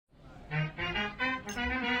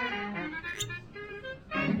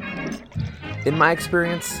In my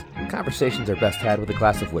experience, conversations are best had with a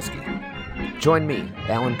glass of whiskey. Join me,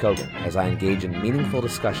 Alan Kogan, as I engage in meaningful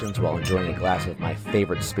discussions while enjoying a glass of my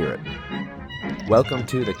favorite spirit. Welcome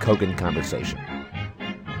to the Kogan Conversation.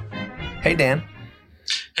 Hey, Dan.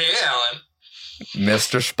 Hey, Alan.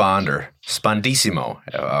 Mr. Sponder.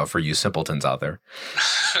 Spondissimo, for you simpletons out there.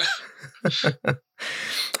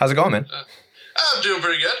 How's it going, man? I'm doing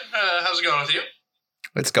pretty good. How's it going with you?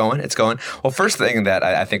 It's going. Well, first thing that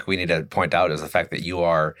I think we need to point out is the fact that you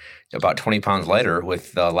are about 20 pounds lighter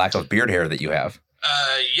with the lack of beard hair that you have.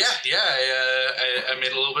 I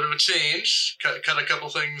made a little bit of a change. Cut a couple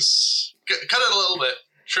things. Cut it a little bit.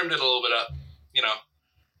 Trimmed it a little bit up. You know,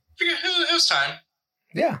 figured it was time.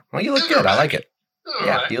 Yeah. Well, you look good. I like it.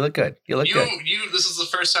 Yeah, right. You look good. You look good. This is the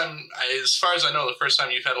first time, as far as I know, the first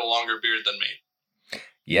time you've had a longer beard than me.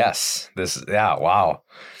 Yes. Wow.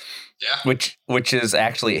 Yeah. Which is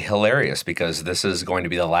actually hilarious because this is going to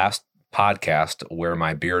be the last podcast where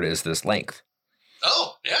my beard is this length.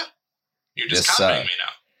 Oh, yeah. You're just copying me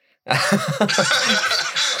now.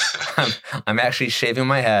 I'm actually shaving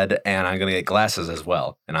my head and I'm going to get glasses as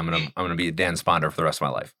well. And I'm going to be Dan Sponder for the rest of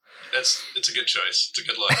my life. It's a good choice. It's a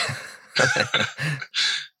good look.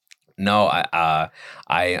 No,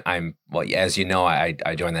 I'm well, as you know, I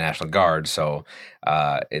joined the National Guard, so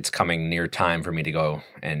it's coming near time for me to go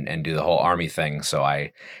and do the whole Army thing. So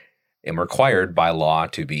I am required by law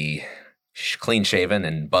to be clean shaven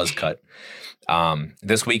and buzz cut.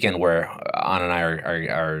 This weekend, where Anna and I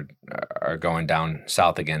are going down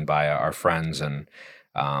south again by our friends, and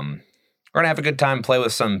we're gonna have a good time, play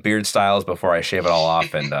with some beard styles before I shave it all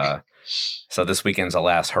off, and so this weekend's the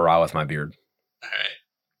last hurrah with my beard. All right.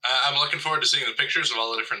 I'm looking forward to seeing the pictures of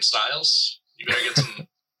all the different styles. You better get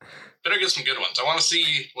some good ones. I want to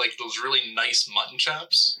see like those really nice mutton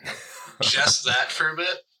chops. Just that for a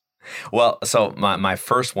bit. Well, so my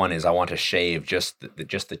first one is I want to shave just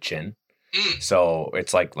the chin. So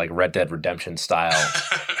it's like Red Dead Redemption style,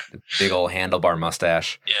 big old handlebar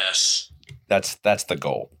mustache. Yes. That's the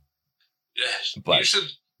goal. Yes. But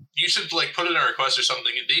you should like put in a request or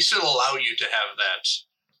something. They should allow you to have that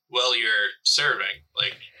while you're serving.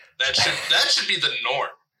 Like that should be the norm,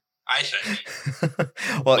 I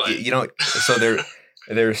think. Well, so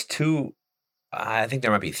there's two. I think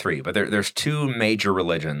there might be three, but there's two major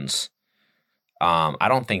religions. I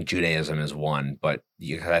don't think Judaism is one, but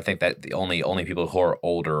I think that the only people who are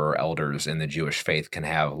older or elders in the Jewish faith can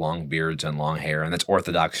have long beards and long hair, and that's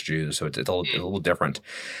Orthodox Jews, so it's a little different.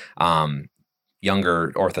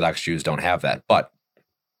 Younger Orthodox Jews don't have that, but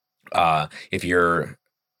if you're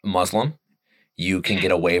Muslim, you can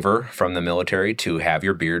get a waiver from the military to have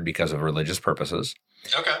your beard because of religious purposes.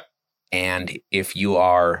 Okay. And if you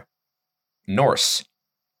are Norse.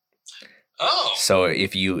 Oh. So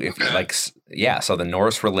if you like, yeah, so the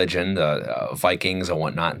Norse religion, the Vikings and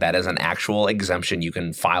whatnot, that is an actual exemption you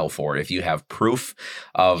can file for if you have proof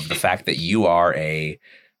of the fact that you are a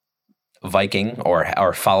Viking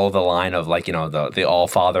or follow the line of like, the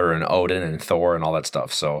All-Father and Odin and Thor and all that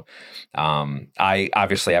stuff. So I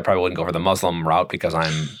probably wouldn't go for the Muslim route because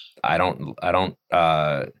I don't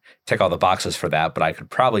tick all the boxes for that, but I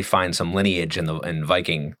could probably find some lineage in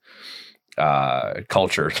Viking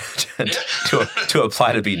culture to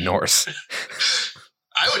apply to be Norse.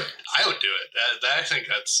 I would do it. I think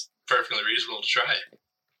that's perfectly reasonable to try.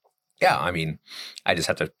 Yeah, I mean, I just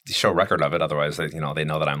have to show record of it. Otherwise, they know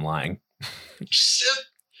that I'm lying.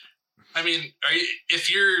 I mean,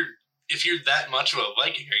 if you're that much of a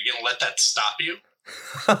Viking, are you gonna let that stop you?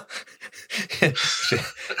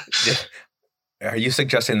 Are you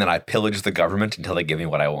suggesting that I pillage the government until they give me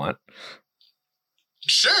what I want?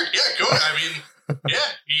 Sure. Yeah. Go. I mean, yeah.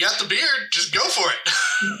 You got the beard. Just go for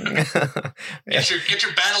it. Get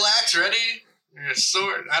your battle axe ready. Your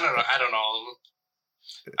sword. I don't know.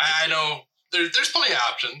 I know there's plenty of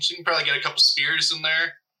options. You can probably get a couple spears in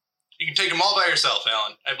there. You can take them all by yourself,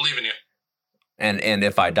 Alan. I believe in you. And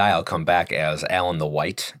if I die, I'll come back as Alan the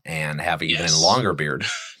White and have an even longer beard.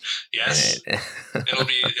 Yes. It'll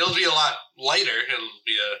be a lot lighter. It'll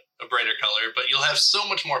be a brighter color, but you'll have so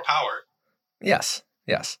much more power. Yes.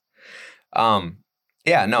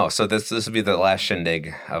 Yeah, no, so this will be the last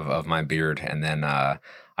shindig of my beard, and then I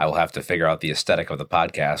will have to figure out the aesthetic of the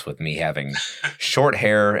podcast with me having short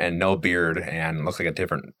hair and no beard and look like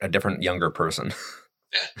a different younger person.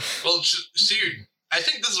 Yeah. Well, see, I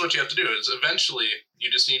think this is what you have to do is eventually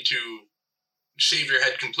you just need to shave your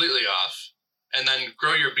head completely off and then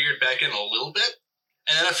grow your beard back in a little bit.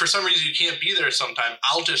 And then if for some reason you can't be there sometime,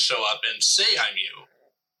 I'll just show up and say I'm you.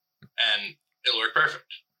 And it'll work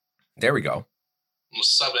perfect. There we go. We'll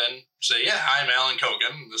sub in, say, yeah, I'm Alan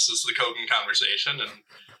Kogan. This is the Kogan Conversation. And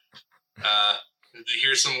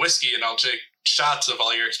Here's some whiskey, and I'll take shots of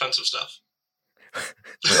all your expensive stuff.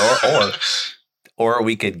 or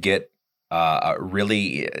we could get a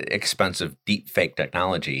really expensive deep fake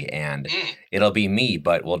technology, and it'll be me,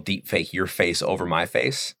 but we'll deep fake your face over my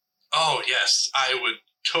face. Oh, yes. I would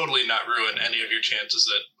totally not ruin any of your chances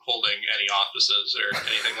at holding any offices or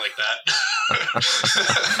anything like that.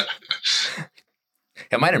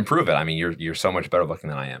 It might improve it. I mean, you're so much better looking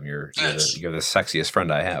than I am. You're the sexiest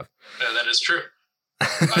friend I have. Yeah, that is true.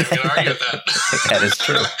 I'm not even going to argue with that. That is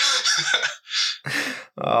true.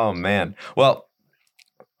 Oh, man. Well,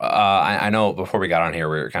 I know before we got on here,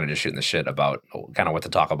 we were kind of just shooting the shit about kind of what to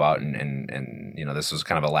talk about. And this was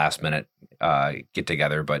kind of a last minute get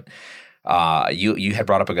together. But you had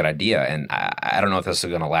brought up a good idea. And I don't know if this is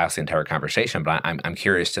going to last the entire conversation, but I'm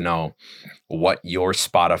curious to know what your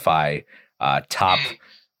Spotify top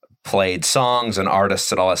played songs and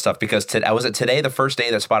artists and all that stuff. Because was it today, the first day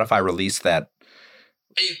that Spotify released that?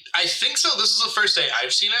 I think so. This is the first day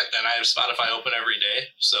I've seen it, and I have Spotify open every day.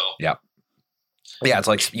 So yeah, it's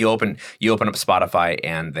like you open up Spotify,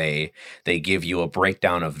 and they give you a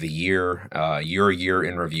breakdown of the year, your year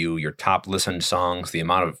in review, your top listened songs, the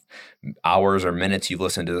amount of hours or minutes you've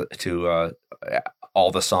listened to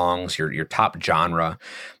all the songs, your top genre,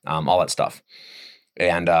 all that stuff.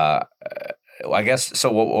 And I guess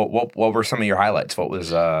so. What were some of your highlights? What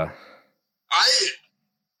was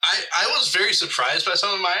I was very surprised by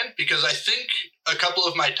some of mine, because I think a couple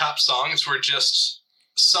of my top songs were just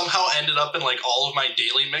somehow ended up in like all of my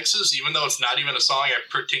daily mixes, even though it's not even a song I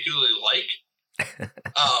particularly like.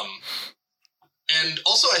 And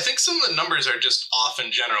also I think some of the numbers are just off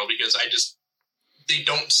in general, because they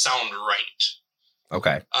don't sound right.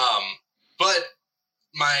 Okay. But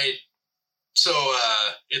I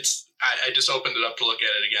just opened it up to look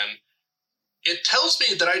at it again. It tells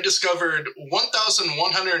me that I discovered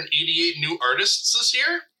 1,188 new artists this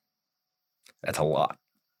year. That's a lot.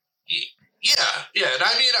 Yeah. And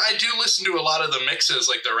I mean, I do listen to a lot of the mixes,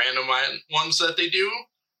 like the random ones that they do,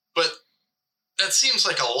 but that seems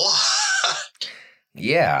like a lot.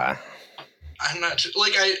 Yeah. I'm not sure.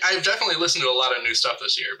 Like, I've definitely listened to a lot of new stuff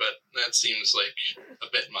this year, but that seems like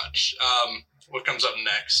a bit much. What comes up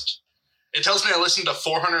next? It tells me I listened to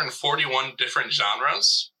 441 different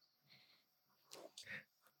genres.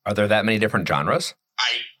 Are there that many different genres?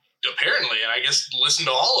 Apparently, and I guess listen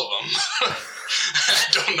to all of them. I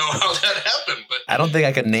don't know how that happened, but I don't think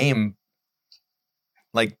I could name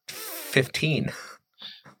like 15.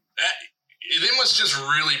 They must just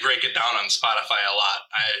really break it down on Spotify a lot.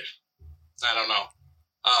 I don't know.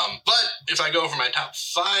 But if I go for my top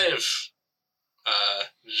 5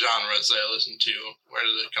 genres that I listen to, where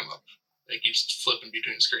does it come up? It keeps flipping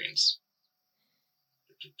between screens.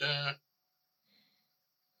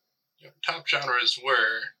 Top genres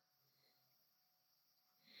were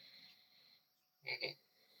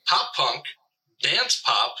pop punk, dance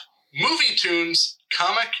pop, movie tunes,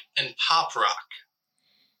 comic, and pop rock.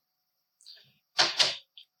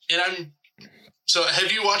 And so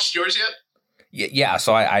have you watched yours yet? Yeah.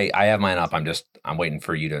 So I have mine up. I'm waiting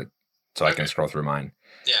for you so I can scroll through mine.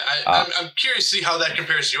 Yeah. I'm curious to see how that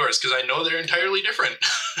compares to yours, because I know they're entirely different.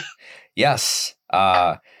 Yes.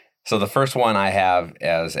 So the first one I have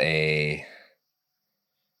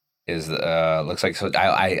looks like, so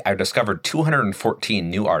I discovered 214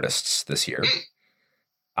 new artists this year,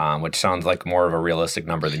 which sounds like more of a realistic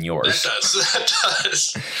number than yours. That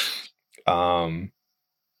does.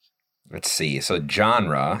 Let's see. So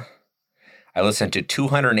genre, I listened to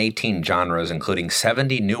 218 genres, including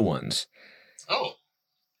 70 new ones. Oh.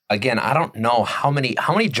 Again, I don't know how many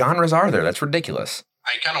genres are there. That's ridiculous.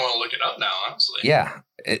 I kind of want to look it up now, honestly. Yeah.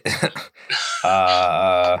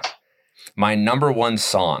 My number one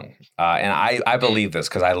song, and I believe this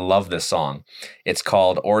because I love this song. It's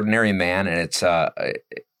called "Ordinary Man," and it's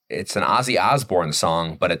an Ozzy Osbourne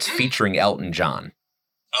song, but it's featuring Elton John.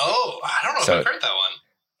 Oh, I don't know if I've heard that one.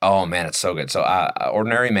 Oh man, it's so good. So,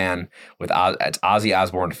 "Ordinary Man" it's Ozzy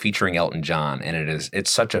Osbourne featuring Elton John, and it's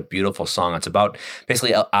such a beautiful song. It's about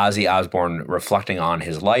basically Ozzy Osbourne reflecting on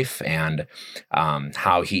his life and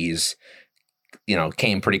how he's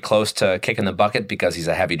came pretty close to kicking the bucket because he's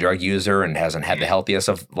a heavy drug user and hasn't had the healthiest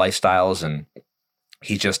of lifestyles, and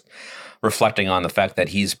he's just reflecting on the fact that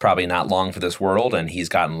he's probably not long for this world, and he's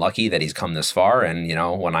gotten lucky that he's come this far. And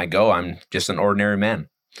when I go, I'm just an ordinary man.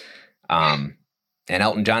 And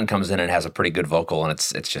Elton John comes in and has a pretty good vocal, and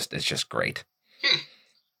it's just great.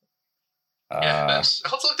 Yeah, I'll have to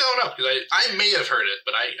look that one up, because I may have heard it,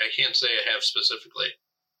 but I can't say I have specifically.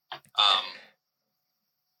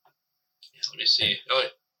 Let me see. Oh,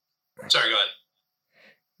 wait. Sorry, go ahead.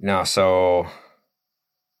 No, so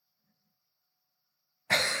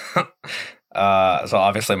So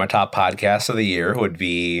obviously my top podcast of the year would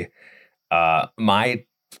be my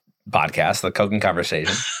podcast, The Cooking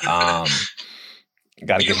Conversation. Got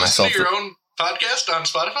to give listen myself to your own podcast on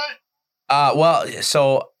Spotify? Well,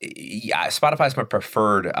 so yeah, Spotify is my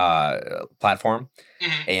preferred platform,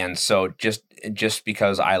 and so just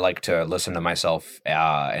because I like to listen to myself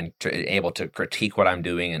and able to critique what I'm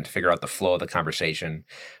doing and figure out the flow of the conversation.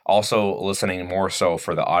 Also, listening more so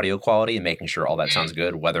for the audio quality and making sure all that sounds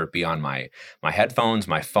good, whether it be on my headphones,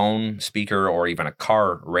 my phone speaker, or even a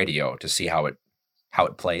car radio to see how it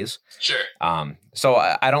plays. Sure. So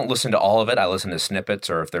I don't listen to all of it. I listen to snippets,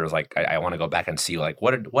 or if there's like, I want to go back and see like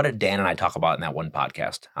what did Dan and I talk about in that one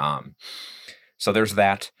podcast. So there's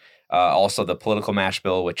that. Also the Political Mash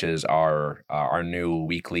Bill, which is our new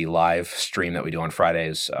weekly live stream that we do on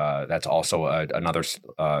Fridays. That's also another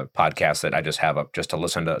podcast that I just have up just to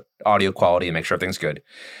listen to audio quality and make sure everything's good.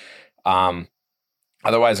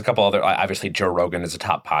 Otherwise, a couple other, obviously Joe Rogan is a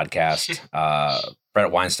top podcast.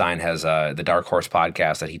 Brett Weinstein has the Dark Horse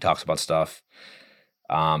podcast that he talks about stuff.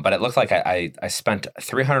 But it looked like I spent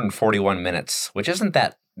 341 minutes, which isn't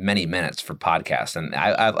that many minutes for podcasts. And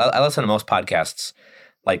I listen to most podcasts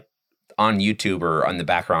like on YouTube or on the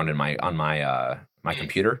background in my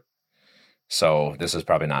computer. So this is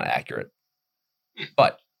probably not accurate.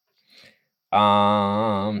 But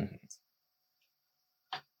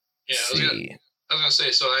see. I was going to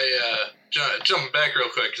say, so I jumping back real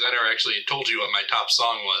quick because I never actually told you what my top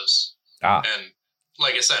song was. And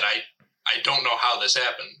like I said, I don't know how this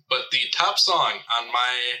happened, but the top song on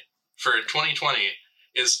for 2020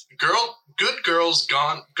 is Good Girls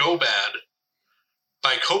Go Bad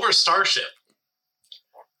by Cobra Starship.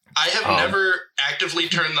 I have never actively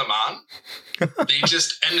turned them on. They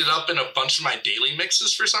just ended up in a bunch of my daily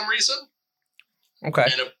mixes for some reason. Okay.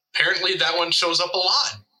 And apparently that one shows up a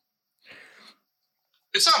lot.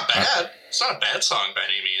 It's not bad. It's not a bad song by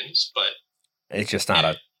any means, but it's just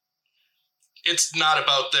not It's not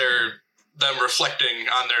about them reflecting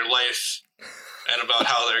on their life and about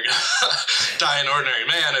how they're gonna die an ordinary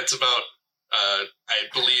man. It's about, I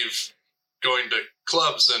believe, going to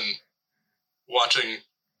clubs and watching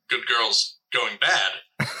good girls going bad.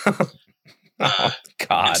 Oh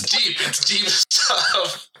God! It's deep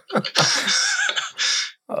stuff.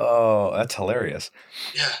 Oh, that's hilarious.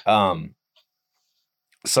 Yeah.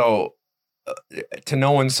 So, to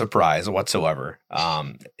no one's surprise whatsoever,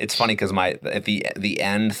 it's funny because at the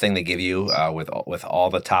end thing they give you with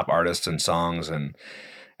all the top artists and songs and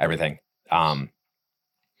everything. To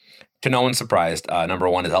no one's surprise, number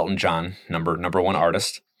one is Elton John, number one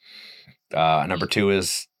artist. Number two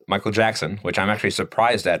is Michael Jackson, which I'm actually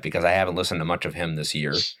surprised at because I haven't listened to much of him this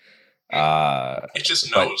year. It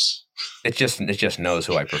just knows. It just knows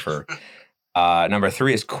who I prefer. Number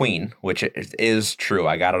three is Queen, which is true.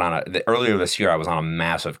 I got it earlier this year. I was on a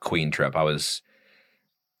massive Queen trip. I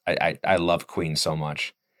love Queen so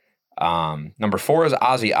much. Number four is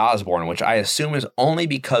Ozzy Osbourne, which I assume is only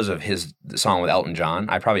because of his song with Elton John.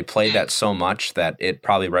 I probably played that so much that it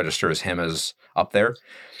probably registers him as up there.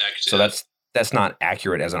 So that's not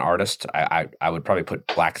accurate as an artist. I would probably put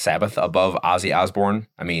Black Sabbath above Ozzy Osbourne.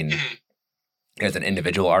 I mean, as an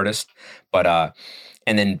individual artist, but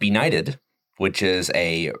and then Benighted, which is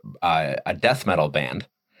a death metal band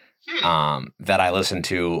that I listen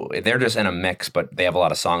to. They're just in a mix, but they have a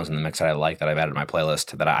lot of songs in the mix that I like that I've added to my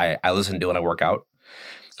playlist that I listen to when I work out.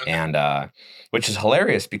 Okay. And which is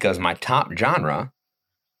hilarious because my top genre,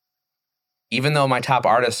 even though my top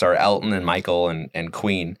artists are Elton and Michael and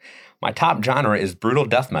Queen, my top genre is brutal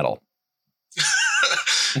death metal.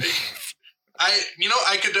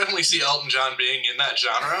 I could definitely see Elton John being in that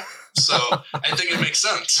genre, so I think it makes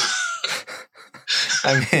sense.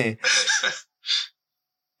 I mean,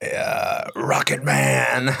 Rocket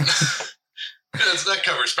Man. That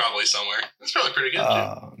cover's probably somewhere. It's probably pretty good,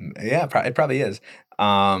 too. Yeah, it probably is.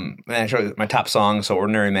 Actually, my top song, so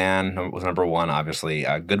Ordinary Man was number one, obviously.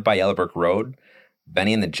 Goodbye Yellow Brick Road,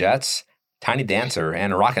 Benny and the Jets, Tiny Dancer,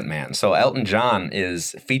 and Rocket Man. So Elton John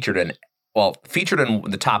is featured in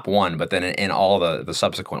the top one, but then in all the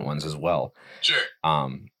subsequent ones as well. Sure.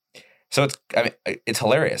 So it's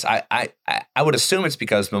hilarious. I would assume it's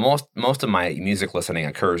because most of my music listening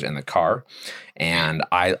occurs in the car, and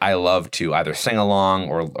I love to either sing along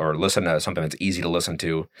or listen to something that's easy to listen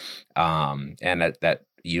to, and that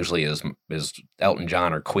usually is Elton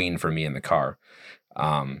John or Queen for me in the car.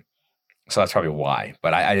 So that's probably why.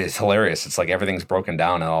 But it's hilarious. It's like everything's broken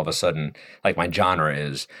down, and all of a sudden, like my genre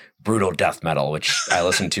is brutal death metal, which I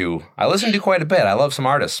listen to. I listen to quite a bit. I love some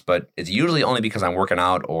artists, but it's usually only because I'm working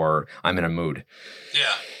out or I'm in a mood.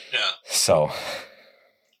 Yeah. So.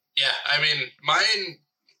 Yeah, I mean, mine.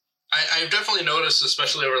 I've definitely noticed,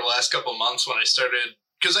 especially over the last couple months when I started,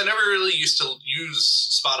 because I never really used to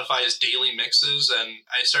use Spotify's daily mixes, and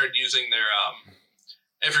I started using their,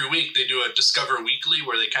 every week they do a Discover Weekly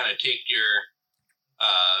where they kind of take your,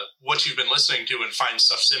 what you've been listening to and find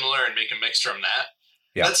stuff similar and make a mix from that.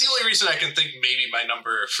 Yeah. That's the only reason I can think maybe my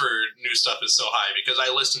number for new stuff is so high, because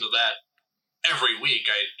I listen to that every week.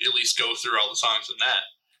 I at least go through all the songs in that,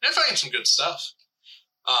 and I find some good stuff.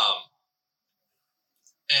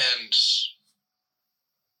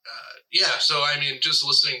 Yeah, so I mean, just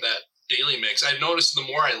listening to that daily mix, I've noticed the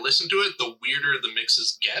more I listen to it, the weirder the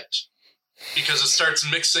mixes get, because it starts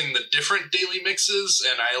mixing the different daily mixes,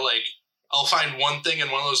 and I'll find one thing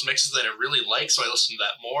in one of those mixes that I really like, so I listen to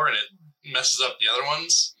that more, and it messes up the other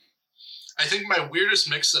ones. I think my weirdest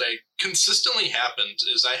mix that I consistently happens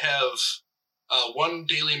is I have one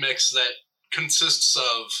daily mix that consists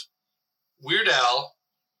of Weird Al,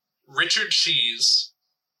 Richard Cheese,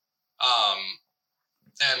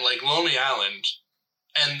 and like Lonely Island,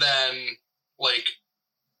 and then like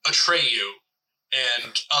Atreyu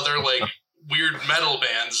and other like weird metal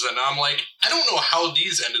bands, and I'm like, I don't know how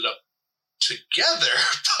these ended up together,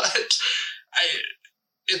 but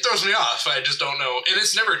it throws me off. I just don't know, and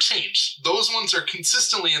it's never changed. Those ones are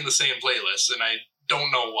consistently in the same playlist, and I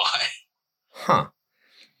don't know why. Huh.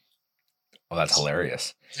 Well, that's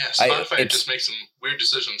hilarious. Yeah, Spotify just makes some weird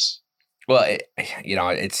decisions. Well,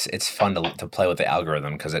 it's fun to play with the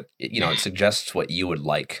algorithm, because it suggests what you would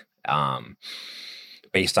like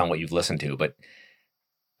based on what you've listened to. But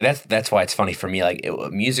that's why it's funny for me. Like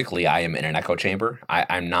musically, I am in an echo chamber.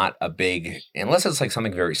 I'm not a big, unless it's like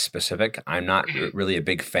something very specific. I'm not really a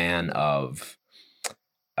big fan of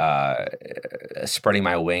spreading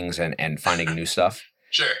my wings and finding new stuff.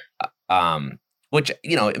 Sure. Which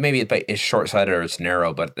maybe it's short-sighted or it's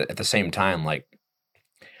narrow, but at the same time, like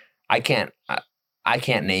I can't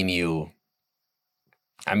name you.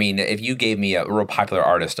 I mean, if you gave me a real popular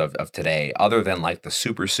artist of today, other than like the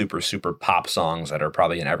super, super, super pop songs that are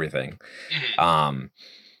probably in everything, I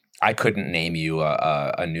couldn't name you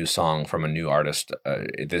a new song from a new artist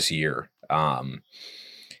this year. I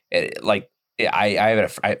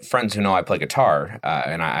have friends who know I play guitar,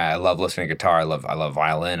 and I love listening to guitar. I love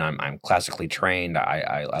violin. I'm classically trained.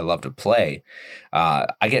 I love to play.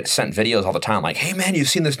 I get sent videos all the time, like, "Hey man, you've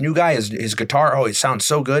seen this new guy? His guitar, oh, it sounds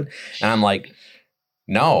so good." And I'm like,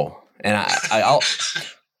 "No." And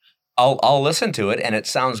I'll listen to it, and it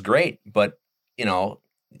sounds great. But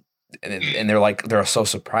and they're so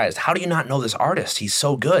surprised. How do you not know this artist? He's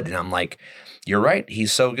so good. And I'm like, you're right,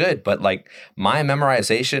 he's so good, but like my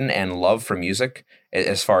memorization and love for music,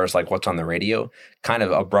 as far as like what's on the radio, kind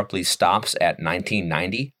of abruptly stops at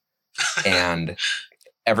 1990, and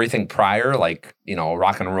everything prior, like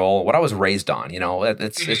rock and roll, what I was raised on,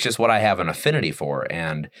 it's just what I have an affinity for,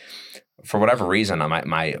 and for whatever reason,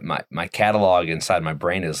 my catalog inside my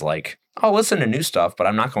brain is like, I'll listen to new stuff, but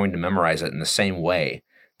I'm not going to memorize it in the same way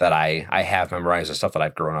that I have memorized the stuff that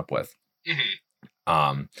I've grown up with.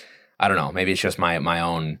 I don't know. Maybe it's just my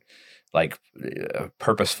own like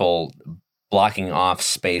purposeful blocking off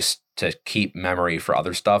space to keep memory for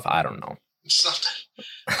other stuff. I don't know. Something.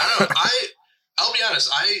 I don't know. I'll be honest.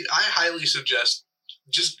 I highly suggest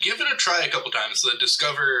just give it a try a couple times. The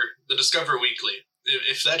Discover Weekly.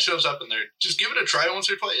 If that shows up in there, just give it a try once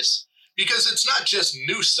or twice, because it's not just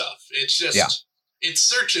new stuff. It's just it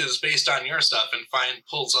searches based on your stuff and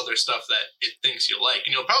pulls other stuff that it thinks you like,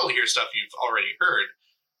 and you'll probably hear stuff you've already heard.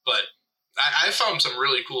 But I found some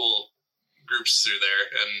really cool groups through there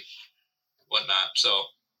and whatnot. So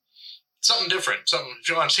something different. Something, if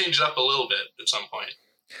you want to change it up a little bit at some point.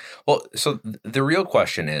 Well, so the real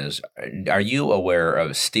question is, are you aware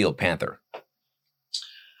of Steel Panther?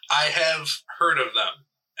 I have heard of them.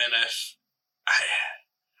 And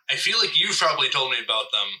I feel like you've probably told me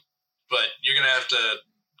about them, but you're going to have to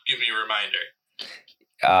give me a reminder.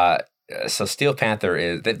 So Steel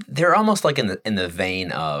Panther they're almost like in the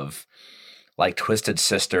vein of like Twisted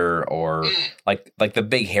Sister or like the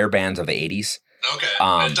big hair bands of the 80s. Okay.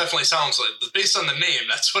 It definitely sounds like, based on the name,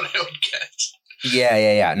 that's what I would guess.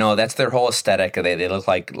 Yeah. No, that's their whole aesthetic. They look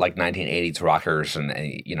like 1980s rockers, and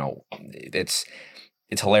it's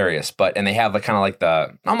hilarious. And they have kind of like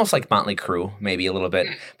almost like Motley Crue, maybe a little bit,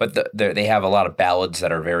 but they have a lot of ballads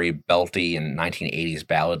that are very belty and 1980s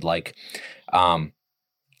ballad like.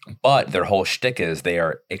 But their whole shtick is they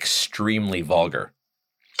are extremely vulgar.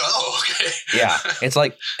 Oh, okay. Yeah, it's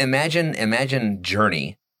like imagine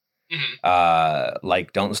Journey,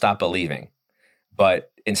 like Don't Stop Believing,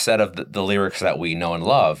 but instead of the lyrics that we know and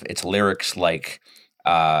love, it's lyrics like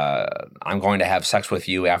I'm going to have sex with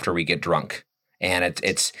you after we get drunk, and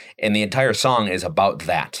it's and the entire song is about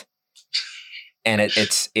that. And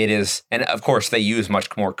it is, and of course they use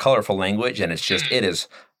much more colorful language, and it's just it is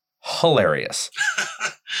hilarious.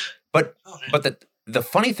 But the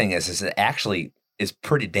funny thing is it actually is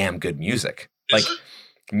pretty damn good music. Is it?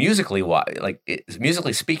 Musically,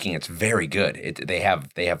 musically speaking, it's very good. They have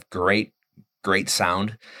great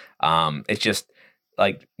sound. It's just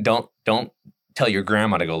like don't tell your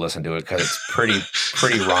grandma to go listen to it because it's pretty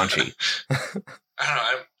raunchy. I don't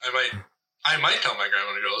know. I might tell my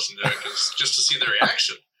grandma to go listen to it just to see the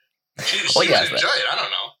reaction. She might enjoy it. I don't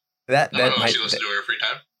know. I don't know if she listens to it in her free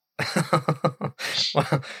time.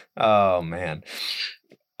 Oh man.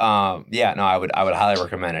 Yeah, no, I would highly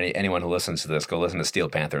recommend anyone who listens to this go listen to Steel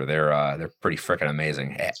Panther. They're pretty freaking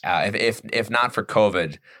amazing. If not for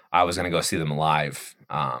COVID, I was gonna go see them live.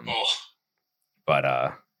 But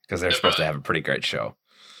because they're supposed to have a pretty great show.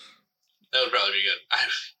 That would probably be good.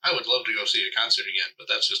 I would love to go see a concert again, but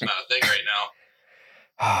that's just not a thing right now.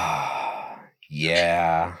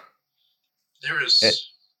 Yeah. I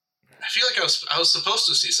feel like I was supposed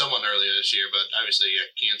to see someone earlier this year, but obviously it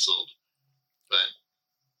got canceled. But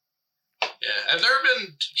yeah, I've never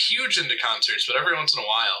been huge into concerts, but every once in a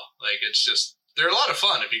while, like it's just they're a lot of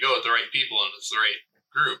fun if you go with the right people and it's the right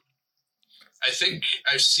group. I think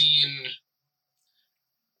I've seen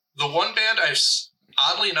the one band I've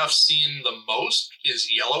oddly enough seen the most is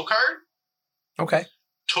Yellow Card. Okay.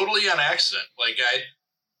 Totally on accident. Like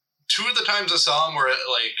two of the times I saw them were at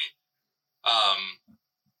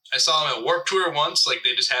I saw them at Warped Tour once, like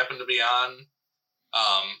they just happened to be on.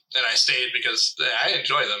 And I stayed because I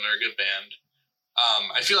enjoy them. They're a good band.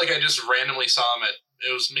 I feel like I just randomly saw them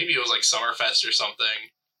it was like Summerfest or something.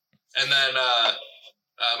 And then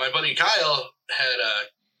my buddy Kyle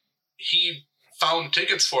he found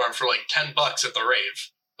tickets for him for like $10 at the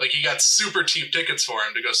rave. Like he got super cheap tickets for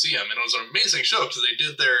him to go see him, and it was an amazing show because they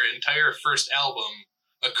did their entire first album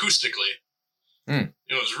acoustically.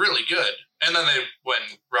 It was really good, and then they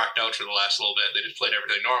rocked out for the last little bit. They just played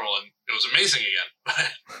everything normal, and it was amazing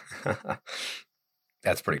again.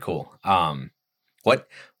 That's pretty cool. What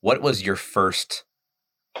was your first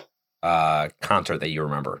concert that you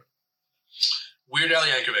remember? Weird Al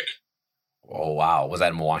Yankovic. Oh wow, was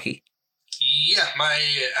that in Milwaukee? Yeah, my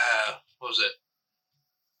what was it?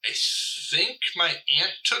 I think my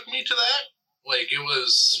aunt took me to that. Like it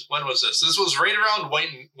was, when was this? This was right around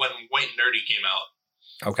when White and Nerdy came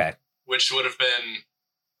out. Okay. Which would have been,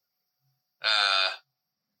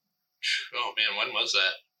 oh man, when was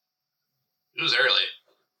that? It was early.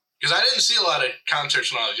 Because I didn't see a lot of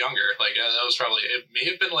concerts when I was younger. Like that was probably, it may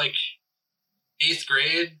have been like 8th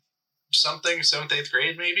grade, something, 7th, 8th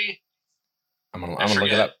grade maybe. I'm gonna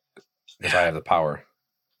look it up if I have the power.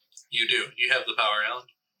 You do. You have the power, Alan.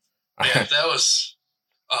 Yeah, that was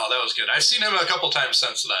good. I've seen him a couple times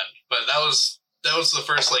since then, but that was the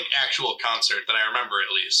first like actual concert that I remember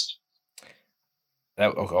at least.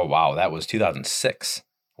 Oh wow, that was 2006.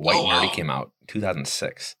 White Nerdy came out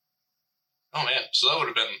 2006. Oh man, so that would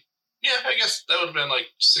have been, yeah, I guess that would have been like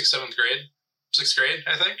 6th, 7th grade, 6th grade,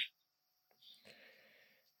 I think.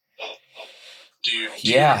 Do you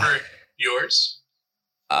remember yours?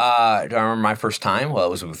 Do I remember my first time? Well, it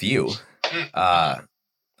was with you. You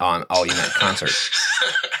meant concert.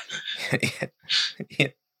 Yeah.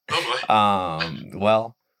 Oh boy.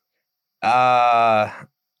 Well, I'm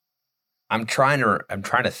trying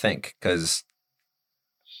to think because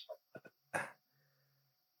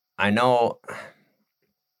I know.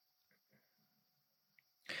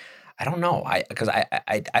 I don't know. I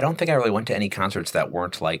don't think I really went to any concerts that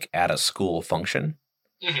weren't like at a school function.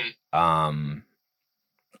 Mm-hmm.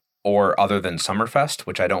 Or other than Summerfest,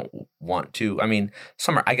 which I don't want to. I mean,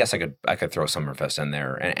 I guess I could throw Summerfest in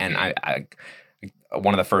there. And I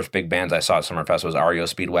one of the first big bands I saw at Summerfest was REO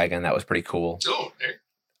Speedwagon. That was pretty cool. Oh, there.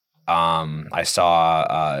 I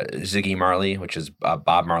saw Ziggy Marley, which is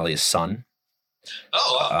Bob Marley's son.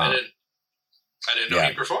 Oh, wow. I didn't know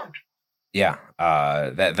he performed. Yeah,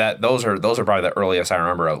 those are probably the earliest I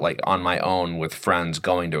remember of like on my own with friends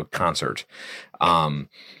going to a concert.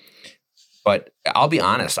 But I'll be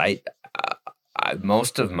honest, I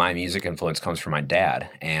most of my music influence comes from my dad,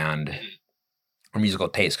 and our musical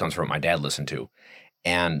taste comes from what my dad listened to.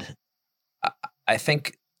 And I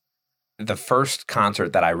think the first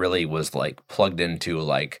concert that I really was like plugged into,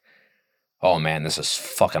 like, oh man, this is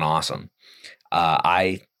fucking awesome.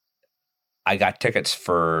 I got tickets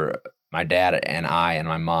for my dad and I and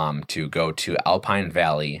my mom to go to Alpine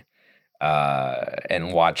Valley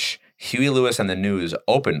and watch Huey Lewis and the News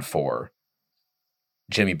open for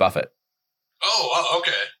Jimmy Buffett. Oh,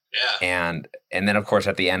 okay. Yeah. And then of course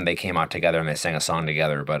at the end they came out together and they sang a song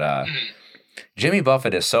together. But Jimmy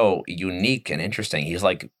Buffett is so unique and interesting. He's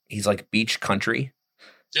like beach country.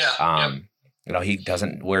 Yeah. You know, he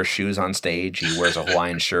doesn't wear shoes on stage. He wears a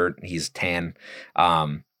Hawaiian shirt. He's tan.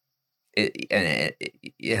 You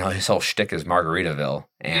know, his whole shtick is Margaritaville,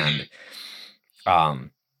 and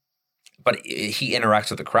but he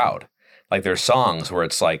interacts with the crowd. Like there's songs where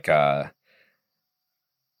it's like, you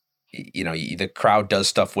know, the crowd does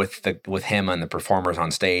stuff with him and the performers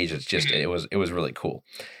on stage. It's just it was really cool.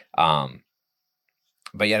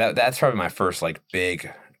 But yeah, that's probably my first like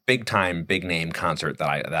big time big name concert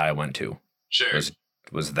that I went to. Sure.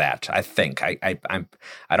 Was that, I think. I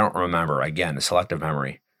don't remember. Again, selective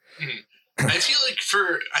memory. I feel like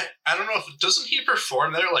I don't know if doesn't he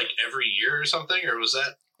perform there like every year or something, or was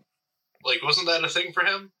that like wasn't that a thing for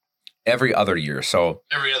him? Every other year. So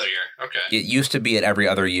every other year. Okay. It used to be at every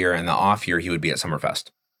other year, and the off year he would be at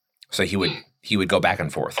Summerfest. So he would go back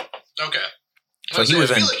and forth. Okay. So I feel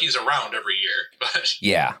like he's around every year, but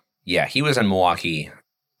yeah, he was in Milwaukee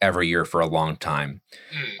every year for a long time.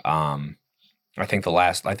 I think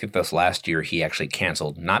this last year he actually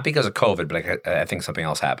canceled, not because of COVID, but I think something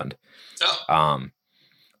else happened. Oh.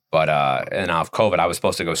 But and off COVID, I was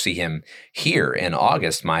supposed to go see him here in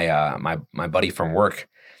August. My buddy from work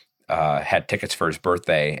had tickets for his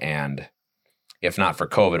birthday, and if not for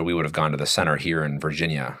COVID, we would have gone to the center here in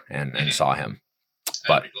Virginia and saw him.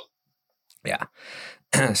 But cool. Yeah.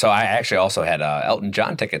 So I actually also had Elton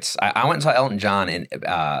John tickets. I went and saw Elton John in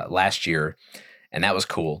last year, and that was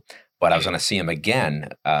cool. But I was going to see him again.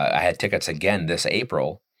 I had tickets again this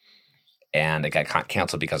April, and it got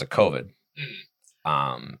canceled because of COVID. Yeah,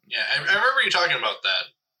 I remember you talking about that.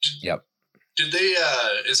 Yep. Did they?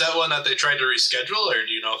 Is that one that they tried to reschedule, or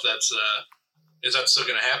do you know if that's is that still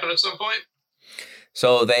going to happen at some point?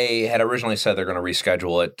 So they had originally said they're going to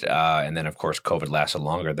reschedule it, and then of course COVID lasted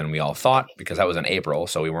longer than we all thought because that was in April,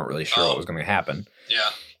 so we weren't really sure what was going to happen. Yeah.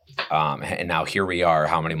 And now here we are,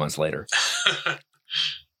 how many months later?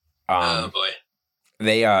 Oh boy.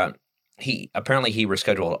 They he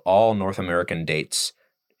rescheduled all North American dates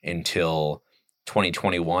until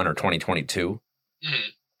 2021 or 2022.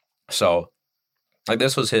 So like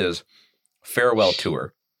this was his farewell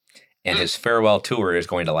tour. And his farewell tour is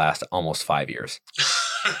going to last almost 5 years.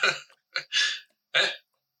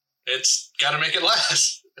 It's got to make it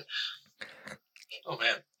last. Oh,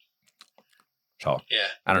 man. So, yeah.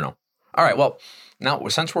 I don't know. All right. Well, now,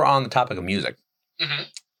 since we're on the topic of music,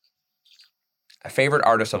 a favorite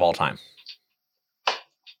artist of all time?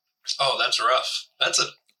 Oh, that's rough. That's a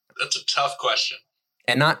tough question.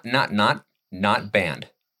 And not band.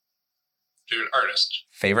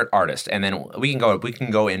 Favorite artist, and then we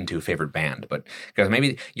can go into favorite band, but because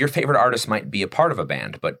maybe your favorite artist might be a part of a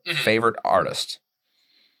band, but favorite artist.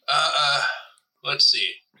 Let's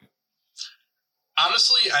see.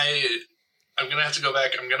 Honestly, I'm gonna have to go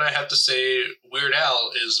back. I'm gonna have to say Weird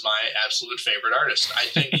Al is my absolute favorite artist. I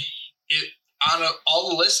think it on all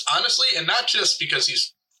the lists, honestly, and not just because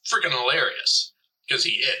he's freaking hilarious, because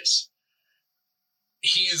he is.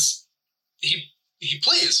 He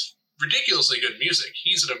plays ridiculously good music.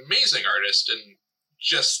 He's an amazing artist, and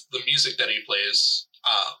just the music that he plays.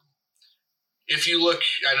 If you look,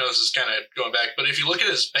 I know this is kind of going back, but if you look at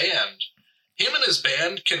his band, him and his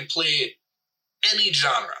band can play any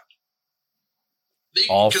genre.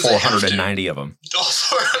 All 490 of them. All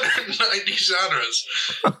 490 genres.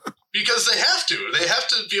 Because they have to. They have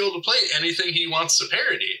to be able to play anything he wants to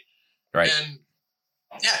parody. Right. And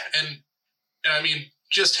yeah, and I mean,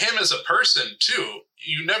 just him as a person, too.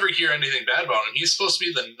 You never hear anything bad about him. He's supposed to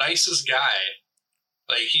be the nicest guy.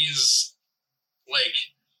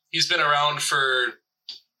 He's been around for,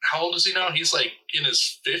 how old is he now? He's like in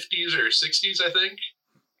his 50s or 60s, I think.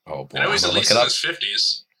 Oh, boy. I know he's at least in his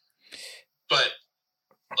 50s. But,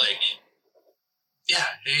 yeah,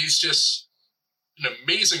 he's just an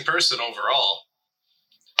amazing person overall.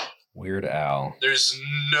 Weird Al. I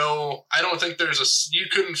don't think you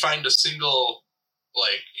couldn't find a single,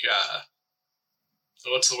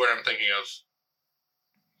 what's the word I'm thinking of?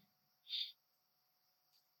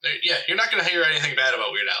 Yeah, you're not going to hear anything bad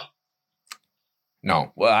about Weird Al.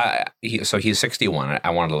 No. Well, so he's 61. I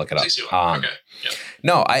wanted to look it up. 61. Okay. Yep.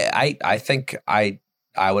 No, I think I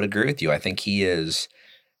would agree with you. I think he is,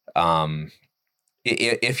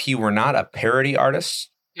 if he were not a parody artist,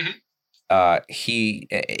 let's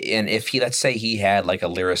say he had like a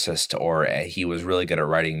lyricist or he was really good at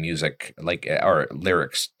writing music, or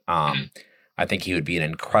lyrics, I think he would be an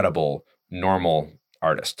incredible, normal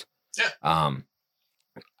artist. Yeah.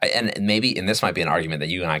 And maybe, and this might be an argument that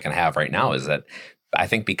you and I can have right now, is that I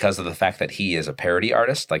think because of the fact that he is a parody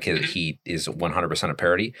artist, he is 100% a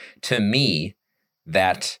parody, to me,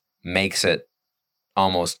 that makes it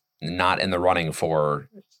almost not in the running for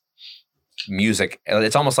music.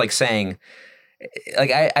 It's almost like saying,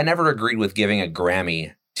 like, I never agreed with giving a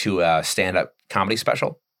Grammy to a stand-up comedy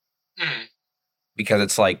special because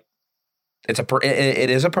it's like, it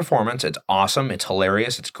is a performance. It's awesome. It's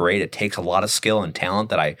hilarious. It's great. It takes a lot of skill and talent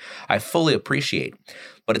that I fully appreciate,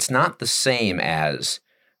 but it's not the same as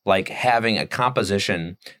like having a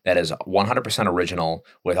composition that is 100% original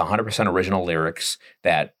with 100% original lyrics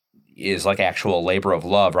that is like actual labor of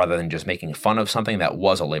love rather than just making fun of something that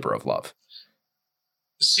was a labor of love.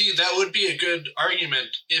 See, that would be a good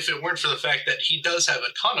argument if it weren't for the fact that he does have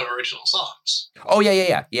a ton of original songs. Oh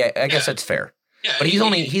yeah. I guess that's fair. Yeah, but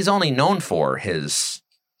he's only known for his.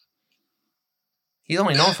 He's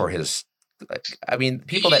only known for his. I mean,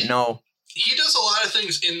 people that know. He does a lot of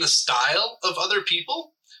things in the style of other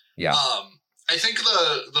people. Yeah. I think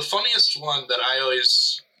the funniest one that I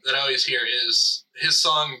always hear is his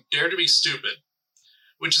song "Dare to Be Stupid,"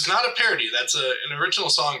 which is not a parody. That's an original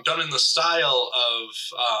song done in the style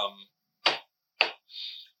of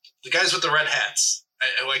the guys with the red hats.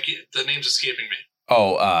 The name's escaping me.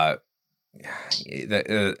 Oh, I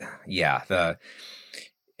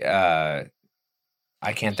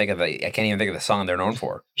can't even think of the song they're known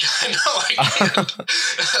for. Yeah, I know, I can't.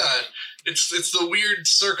 It's the weird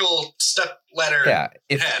circle step ladder. Yeah,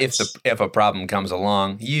 if a problem comes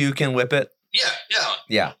along, you can whip it.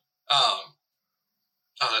 Yeah. Oh,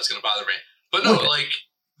 that's gonna bother me. But no, like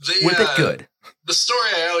they whip it good. The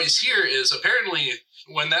story I always hear is apparently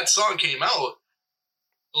when that song came out,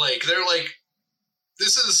 like they're like,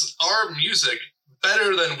 this is our music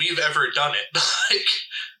better than we've ever done it.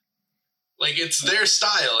 like it's their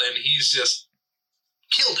style, and he's just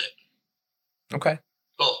killed it. Okay.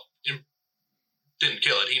 Well, he didn't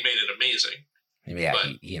kill it. He made it amazing. Yeah,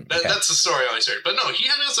 but that's the story I always heard. But no, he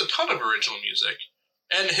has a ton of original music,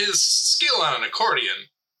 and his skill on an accordion.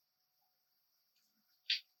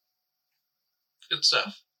 Good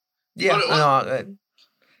stuff. Yeah.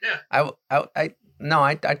 Yeah. I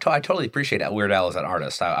totally appreciate Weird Al as an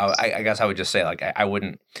artist. I guess I would just say, like, I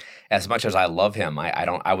wouldn't, as much as I love him,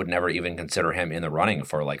 I would never even consider him in the running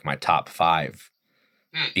for like my top 5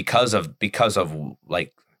 because of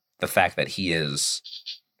like the fact that he is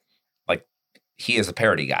a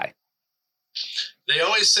parody guy. They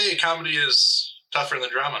always say comedy is tougher than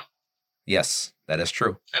drama. Yes, that is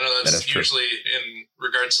true. I know that's usually in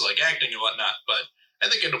regards to like acting and whatnot, but I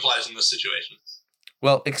think it applies in this situation.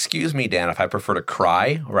 Well, excuse me, Dan, if I prefer to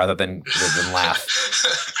cry rather than laugh.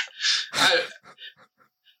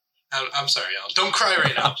 I'm sorry, Alan. Don't cry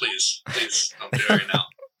right now, please. Please, don't do it right now.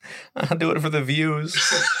 I'll do it for the views.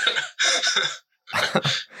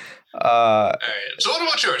 All right. So what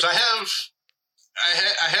about yours? I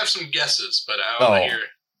have some guesses, but I want to hear.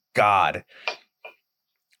 God.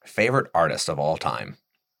 Favorite artist of all time.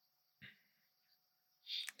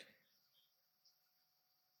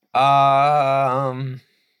 I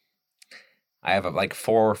have like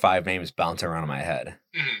 4 or 5 names bouncing around in my head.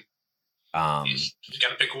 Mm-hmm. You got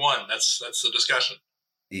to pick one. That's the discussion.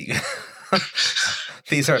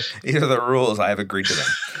 These are the rules. I have agreed to them.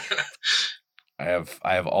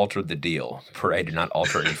 I have altered the deal. Pray I do not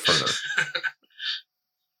alter any further.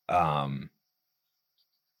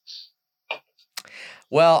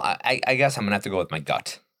 Well, I guess I'm gonna have to go with my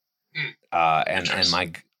gut.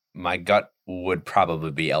 And my gut would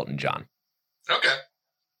probably be Elton John. Okay.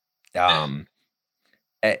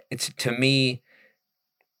 It's, to me,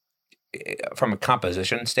 from a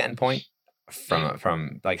composition standpoint,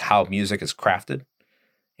 from like how music is crafted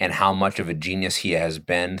and how much of a genius he has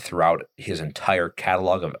been throughout his entire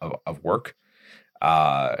catalog of work.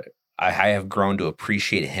 I have grown to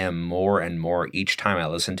appreciate him more and more each time I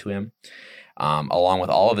listen to him, along with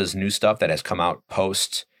all of his new stuff that has come out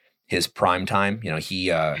post his prime time. You know, he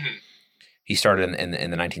started in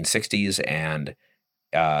the 1960s, and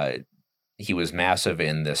he was massive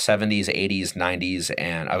in the 70s, 80s, 90s,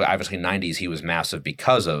 and obviously 90s he was massive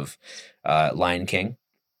because of Lion King.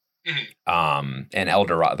 And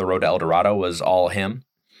the Road to El Dorado was all him.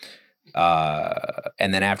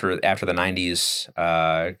 And then after the 90s,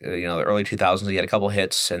 the early 2000s, he had a couple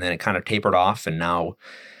hits, and then it kind of tapered off, and now,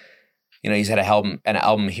 he's had an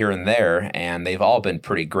album here and there, and they've all been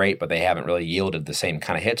pretty great, but they haven't really yielded the same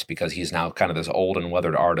kind of hits because he's now kind of this old and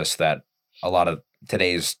weathered artist that a lot of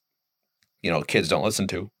today's, kids don't listen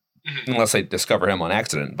to unless they discover him on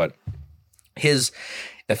accident. But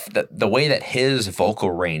the way that his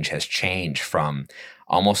vocal range has changed from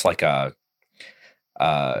almost like a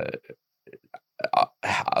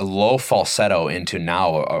low falsetto into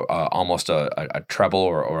now almost a treble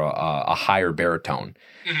or a higher baritone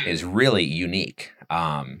is really unique.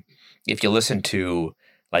 if you listen to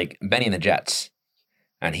like Benny and the Jets,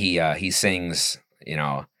 and he sings,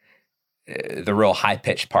 the real high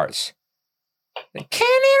pitched parts. Can't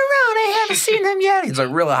around, I haven't seen them yet. He's like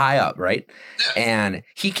really high up, right? Yeah. And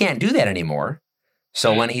he can't do that anymore.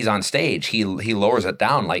 So when he's on stage, he lowers it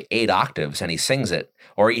down like 8 octaves and he sings it,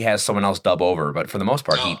 or he has someone else dub over. But for the most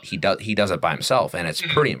part, he does it by himself, and it's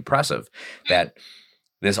pretty impressive that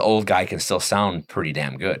this old guy can still sound pretty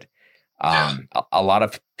damn good. A lot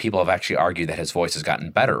of people have actually argued that his voice has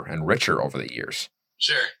gotten better and richer over the years.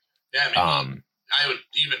 Sure. Yeah, I mean, I would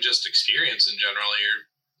even just experience in general.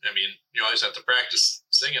 You always have to practice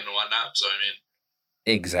singing and whatnot. So, I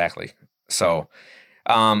mean. Exactly. So,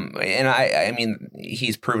 and I mean,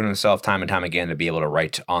 he's proven himself time and time again to be able to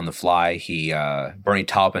write on the fly. Bernie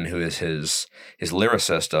Taupin, who is his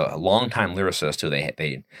lyricist, a longtime lyricist who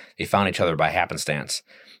they found each other by happenstance.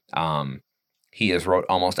 He has wrote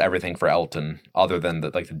almost everything for Elton other than the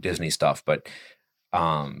Disney stuff, but,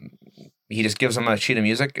 he just gives him a sheet of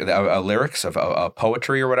music, a lyrics of a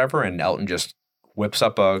poetry or whatever, and Elton just whips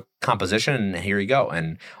up a composition, and here you go.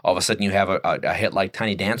 And all of a sudden you have a hit like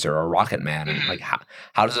Tiny Dancer or Rocket Man. And like,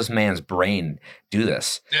 how does this man's brain do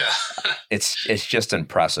this? Yeah. It's just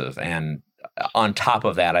impressive. And on top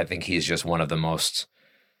of that, I think he's just one of the most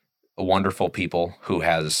wonderful people who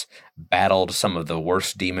has battled some of the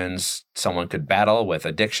worst demons someone could battle with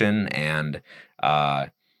addiction and,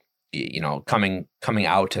 coming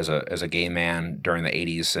out as a gay man during the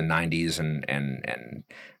 80s and 90s and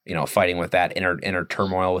fighting with that inner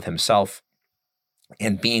turmoil with himself,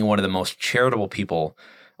 and being one of the most charitable people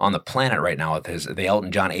on the planet right now with the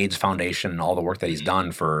Elton John AIDS Foundation and all the work that he's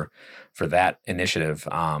done for that initiative.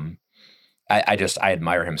 I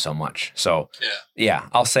admire him so much. So yeah,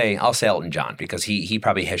 I'll say Elton John, because he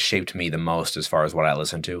probably has shaped me the most as far as what I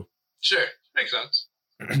listen to. Sure, makes sense.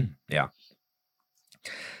 Yeah.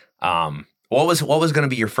 What was going to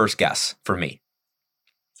be your first guess for me?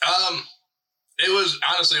 It would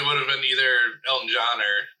have been either Elton John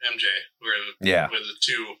or MJ. Were the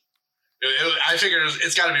two. I figured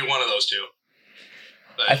it's got to be one of those two.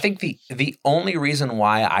 But I think the only reason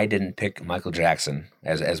why I didn't pick Michael Jackson,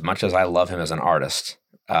 as much as I love him as an artist,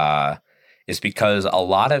 is because a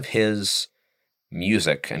lot of his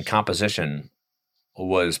music and composition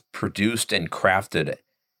was produced and crafted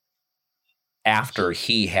after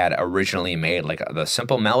he had originally made like the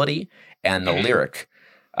simple melody and the lyric.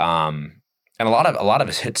 And a lot of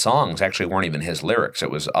his hit songs actually weren't even his lyrics.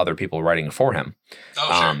 It was other people writing for him.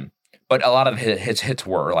 Oh, sure. But a lot of his hits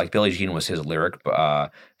were, like Billie Jean was his lyric,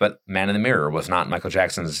 but Man in the Mirror was not Michael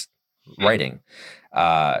Jackson's writing.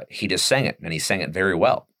 He just sang it, and he sang it very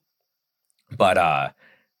well. But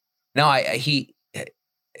no, he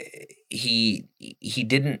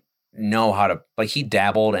didn't know how to, like, he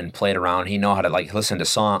dabbled and played around. He know how to like listen to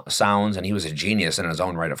sounds, and he was a genius in his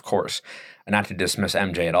own right, of course. And not to dismiss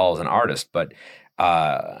MJ at all as an artist, but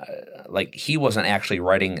like, he wasn't actually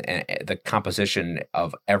writing the composition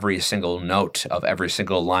of every single note of every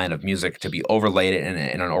single line of music to be overlaid in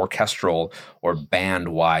an orchestral or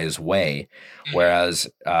band-wise way. Whereas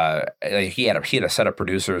he had a set of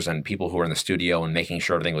producers and people who were in the studio and making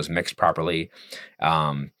sure everything was mixed properly.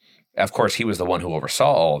 Of course, he was the one who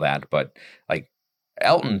oversaw all that, but like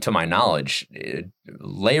Elton, to my knowledge,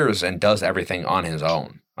 layers and does everything on his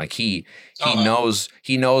own. Like he knows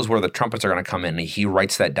where the trumpets are going to come in. And he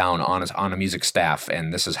writes that down on a music staff,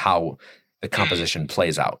 and this is how the composition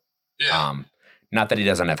plays out. Yeah. Not that he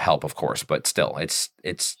doesn't have help, of course, but still, it's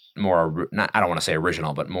more I don't want to say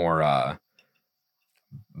original, but more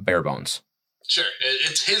bare bones. Sure,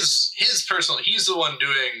 it's his personal. He's the one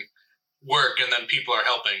doing work, and then people are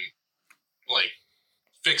helping, like,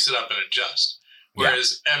 fix it up and adjust.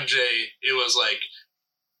 Whereas MJ, it was like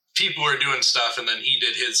people were doing stuff, and then he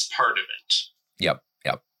did his part of it. Yep.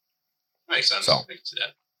 Makes sense. So, I can see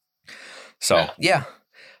that. So yeah.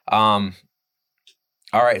 All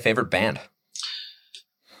right, favorite band.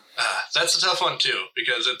 That's a tough one too,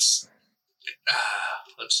 because it's.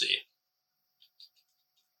 Let's see.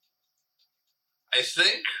 I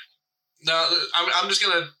think I'm just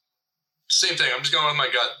gonna same thing. I'm just going with my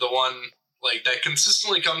gut. The one like that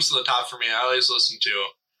consistently comes to the top for me. I always listen to.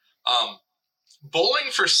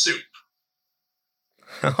 Bowling for Soup.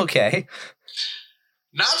 Okay.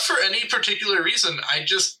 Not for any particular reason. I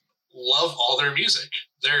just love all their music.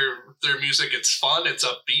 Their music, it's fun, it's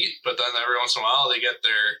upbeat, but then every once in a while they get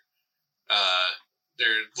their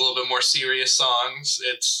little bit more serious songs.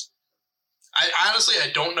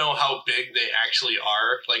 I don't know how big they actually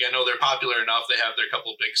are. Like, I know they're popular enough. They have their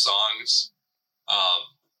couple big songs.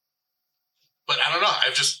 But I don't know.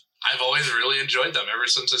 I've always really enjoyed them ever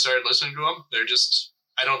since I started listening to them. They're just,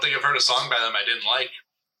 I don't think I've heard a song by them I didn't like.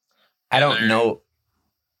 I don't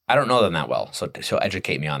know them that well, so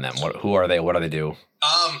educate me on them. Who are they? What do they do?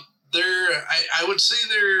 I would say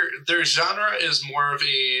their genre is more of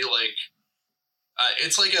a like,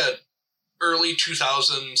 it's like a early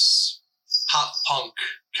 2000s pop punk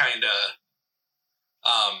kind of.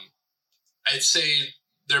 I'd say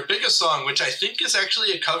their biggest song, which I think is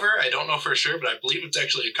actually a cover, I don't know for sure, but I believe it's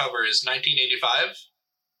actually a cover, is 1985.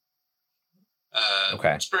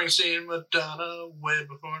 Okay. Springsteen, Madonna, way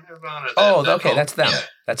before Nirvana. Okay, that's them.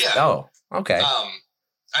 Okay.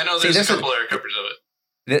 I know there's a couple other covers of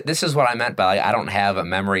it. This is what I meant by like, I don't have a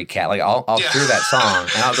memory cat. Like I'll hear that song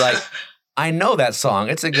and I'll be like, I know that song.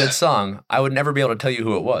 It's a good song. I would never be able to tell you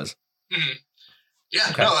who it was. Mm-hmm. Yeah,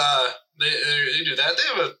 okay. No, they do that. They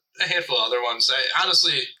have a handful of other ones. I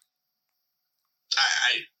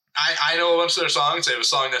know a bunch of their songs. They have a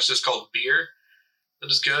song that's just called Beer that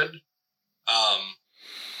is good.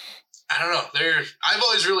 I don't know. I've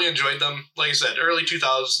always really enjoyed them. Like I said, early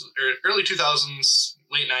 2000s,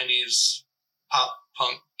 late 90s pop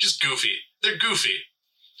punk, just goofy. They're goofy,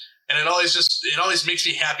 and it always makes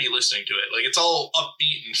me happy listening to it. Like it's all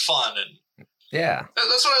upbeat and fun, and yeah,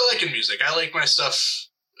 that's what I like in music. I like my stuff.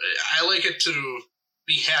 I like it to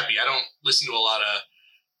be happy. I don't listen to a lot of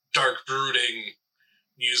dark, brooding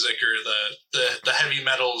music or the heavy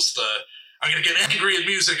metals. I'm going to get angry at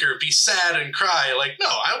music or be sad and cry. Like, no,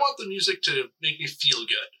 I want the music to make me feel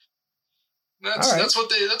good. That's what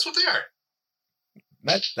they are.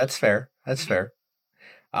 That's fair. That's fair.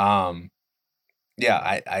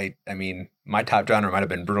 Yeah, I mean, my top genre might have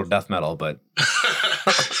been brutal death metal, but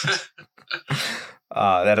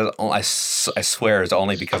that is I swear is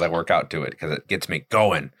only because I work out to it because it gets me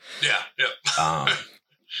going. Yeah.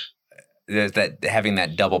 There's that having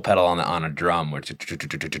that double pedal on a drum, which just a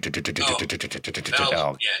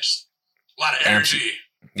lot of energy.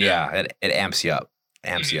 It amps you up.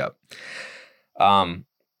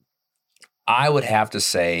 I would have to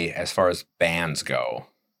say, as far as bands go,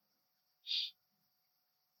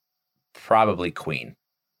 probably Queen.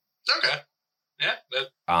 Okay. Yeah.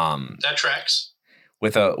 That tracks.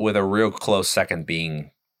 With a real close second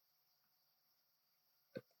being,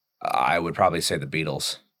 I would probably say the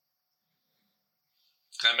Beatles.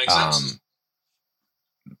 That makes sense.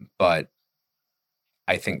 But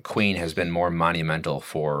I think Queen has been more monumental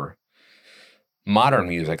for modern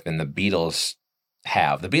music than the Beatles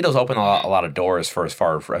have. The Beatles opened a lot of doors for as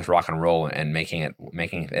far as rock and roll and making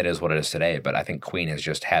it is what it is today. But I think Queen has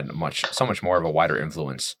just had so much more of a wider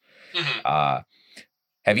influence. Mm-hmm.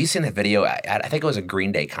 Have you seen the video? I think it was a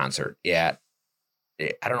Green Day concert. Yeah,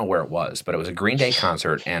 I don't know where it was, but it was a Green Day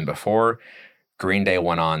concert. And before Green Day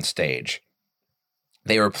went on stage,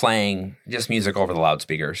 they were playing just music over the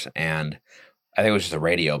loudspeakers, and I think it was just a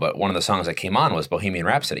radio, but one of the songs that came on was Bohemian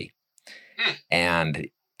Rhapsody. And,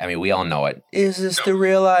 I mean, we all know it. Is this the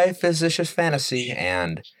real life? Is this just fantasy?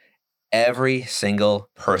 And every single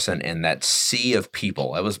person in that sea of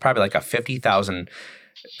people, it was probably like a 50,000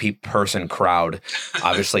 person crowd,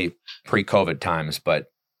 obviously pre-COVID times,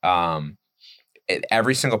 but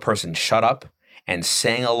every single person shut up and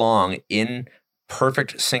sang along in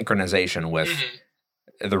perfect synchronization with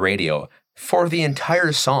the radio for the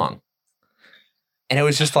entire song. And it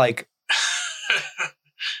was just like,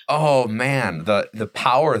 oh man, the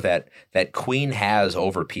power that Queen has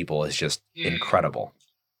over people is just incredible.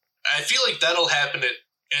 I feel like that'll happen at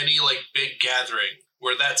any like big gathering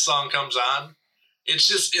where that song comes on.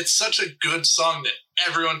 It's such a good song that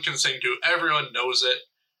everyone can sing to. Everyone knows it.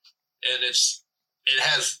 And it's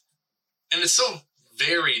so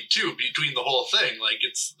varied too between the whole thing. Like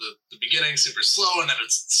it's the beginning super slow and then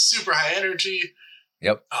it's super high energy.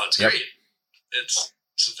 Yep. Oh, it's great. It's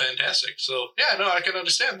fantastic. So yeah, no, I can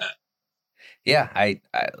understand that. Yeah, I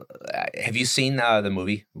have you seen the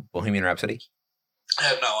movie Bohemian Rhapsody? I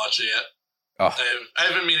have not watched it yet. Oh, I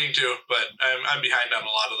have been meaning to, but I'm behind on a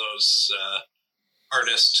lot of those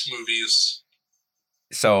artist movies.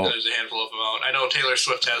 So there's a handful of them out. I know Taylor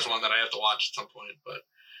Swift has one that I have to watch at some point, but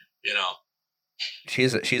you know,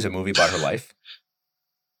 she's a movie about her life.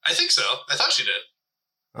 I think so. I thought she did.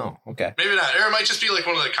 Oh, okay. Maybe not. Or it might just be like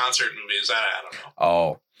one of the concert movies. I don't know.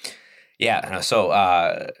 Oh, yeah.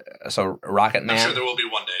 So Rocket Man. I'm sure there will be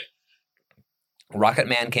one day. Rocket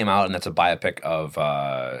Man came out, and that's a biopic of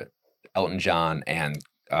Elton John, and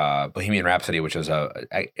Bohemian Rhapsody, which is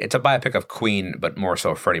it's a biopic of Queen, but more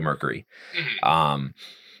so Freddie Mercury. Mm-hmm.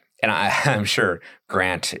 And I'm sure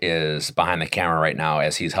Grant is behind the camera right now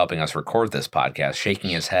as he's helping us record this podcast,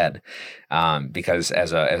 shaking his head because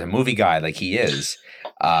as a movie guy like he is,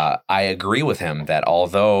 I agree with him that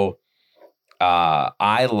although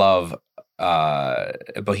I love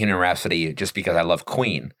Bohemian Rhapsody just because I love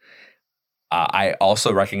Queen. I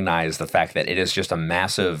also recognize the fact that it is just a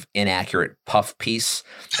massive inaccurate puff piece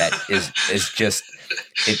that is just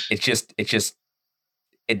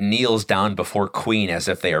it kneels down before Queen as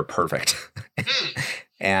if they are perfect.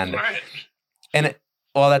 and Right. and it,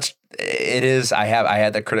 well, it is. I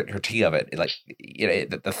had the critique of it. Like,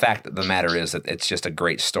 the fact of the matter is that it's just a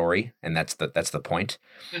great story, and that's the point.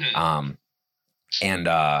 Mhm.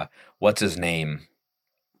 And what's his name?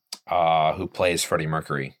 Who plays Freddie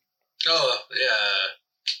Mercury? Oh, yeah.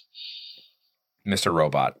 Mr.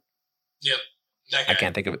 Robot. Yep. That guy. I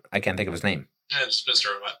can't think of his name. Yeah, it's Mr.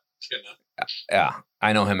 Robot. It's good enough. Yeah,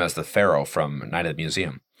 I know him as the Pharaoh from Night at the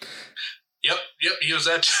Museum. Yep. He was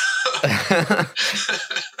that.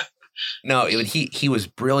 No, he was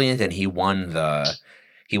brilliant, and he won the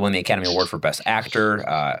Academy Award for Best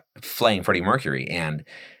Actor, playing Freddie Mercury. And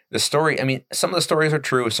the story, I mean, some of the stories are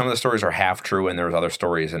true, some of the stories are half true, and there's other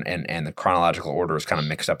stories, and the chronological order is kind of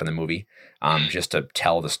mixed up in the movie, just to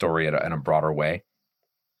tell the story in a broader way.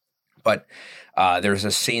 But there's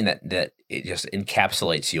a scene that it just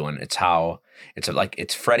encapsulates you, and it's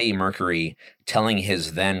Freddie Mercury telling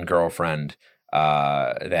his then girlfriend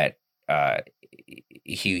that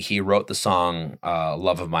he wrote the song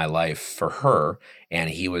 "Love of My Life" for her, and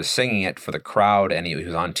he was singing it for the crowd, and he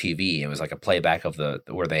was on TV. It was like a playback of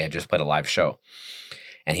where they had just played a live show,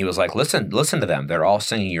 and he was like, listen to them, they're all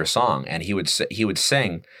singing your song. And he would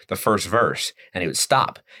sing the first verse, and he would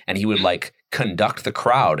stop, and he would like conduct the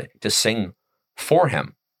crowd to sing for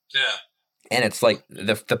him. Yeah. And it's like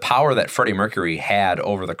the power that Freddie Mercury had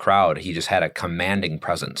over the crowd. He just had a commanding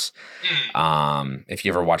presence. If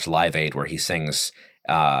you ever watch Live Aid, where he sings,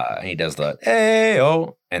 he does the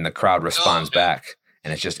 "Hey-oh," and the crowd responds back,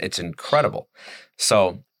 and it's incredible.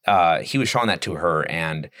 So he was showing that to her,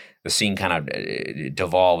 and the scene kind of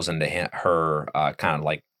devolves into her kind of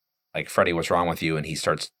like Freddie, what's wrong with you? And he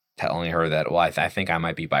starts telling her that, well, I think I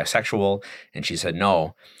might be bisexual, and she said,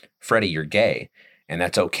 no, Freddie, you're gay, and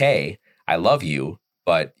that's okay. I love you,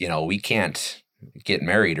 but we can't get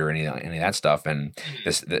married or any of that stuff. And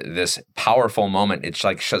this powerful moment, it's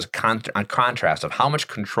like shows a contrast of how much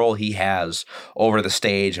control he has over the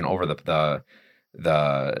stage and over the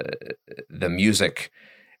music,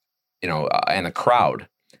 and the crowd,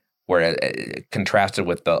 where contrasted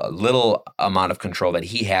with the little amount of control that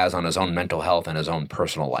he has on his own mental health and his own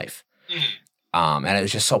personal life. And it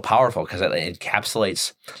was just so powerful because it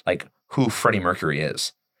encapsulates like who Freddie Mercury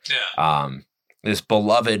is. Yeah. This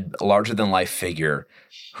beloved, larger-than-life figure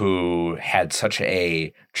who had such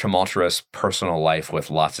a tumultuous personal life with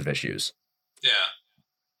lots of issues. Yeah.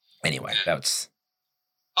 Anyway, that's...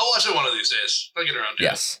 I'll watch it one of these days. I'll get around to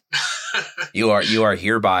yes. it. Yes. You are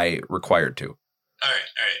hereby required to. All right.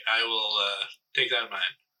 I will take that in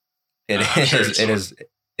mind.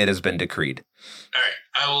 It has been decreed. All right.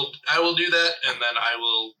 I will do that, and then I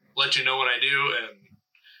will let you know when I do, and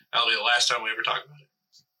that'll be the last time we ever talk about it.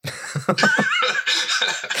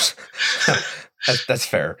 That's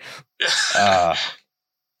fair. Yeah.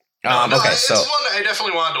 Okay, it's one I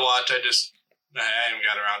definitely wanted to watch. I haven't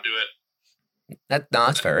got around to it.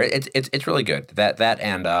 That's fair. It's really good. That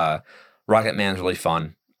and Rocket Man's really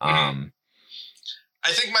fun. I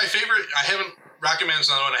think my favorite. Rocket Man's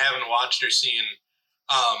not one I haven't watched or seen.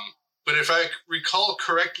 But if I recall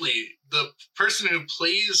correctly, the person who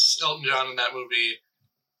plays Elton John in that movie,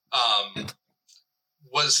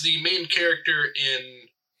 was the main character in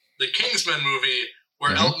the Kingsman movie,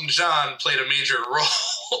 where Elton John played a major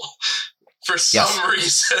role for some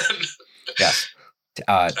reason. Yes.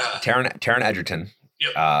 Taron Egerton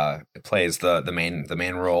plays the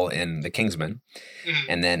main role in the Kingsman,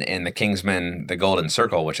 and then in the Kingsman: The Golden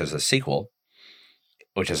Circle, which is a sequel,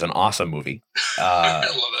 which is an awesome movie. I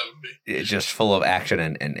love that movie. It's just full of action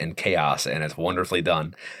and chaos, and it's wonderfully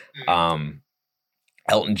done.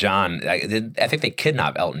 Elton John, I think they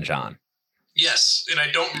kidnapped Elton John. Yes, and I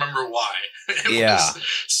don't remember why. It was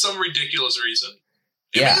some ridiculous reason.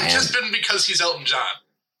 It may have just been because he's Elton John.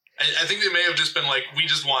 I think they may have just been like, we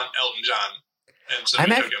just want Elton John. And so we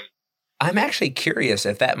took him. I'm actually curious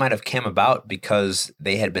if that might have come about because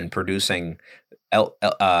they had been producing Rocket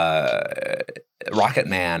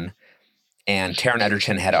Man, and Taron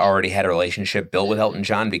Egerton had already had a relationship built with Elton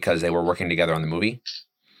John because they were working together on the movie.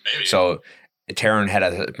 Maybe. So Taron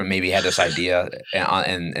maybe had this idea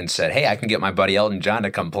and said, hey, I can get my buddy Elton John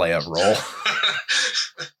to come play a role.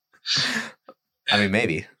 I mean,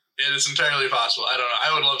 maybe. It is entirely possible. I don't know.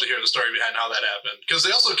 I would love to hear the story behind how that happened. Because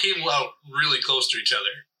they also came out really close to each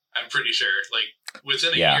other, I'm pretty sure. Like,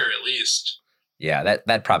 within a year at least. Yeah,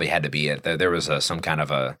 that probably had to be it. There was some kind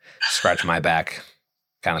of a scratch my back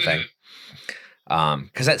kind of thing.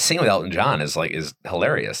 Because that scene with Elton John is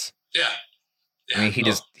hilarious. Yeah. I mean,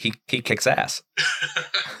 he kicks ass.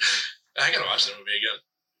 I gotta watch that movie again.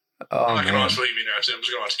 Oh, I'm not man. gonna watch Bohemian Rhapsody. I'm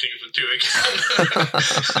just gonna watch Kingsman 2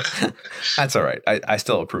 again. That's all right. I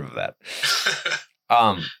still approve of that.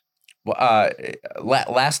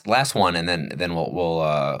 Last one, and then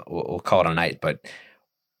we'll call it a night. But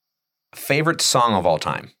favorite song of all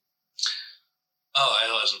time? Oh,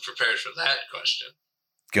 I wasn't prepared for that question.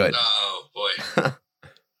 Good. Oh boy.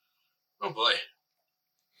 Oh boy.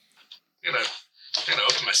 I'm gonna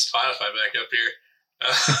open my Spotify back up here.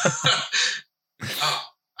 Oh,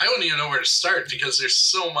 I don't even know where to start because there's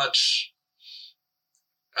so much.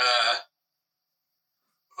 I'm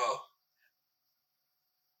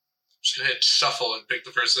just gonna hit shuffle and pick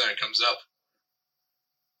the first thing that comes up.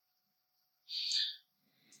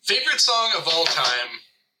 Favorite song of all time.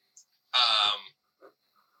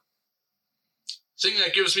 Thing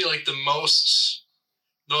that gives me like the most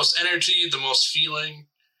energy, the most feeling,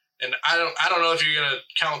 and I don't know if you're gonna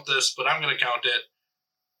count this, but I'm gonna count it.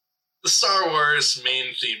 The Star Wars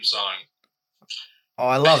main theme song. Oh,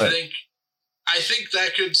 I love it. I think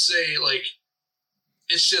that could say like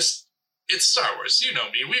it's Star Wars. You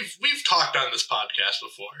know me. We've talked on this podcast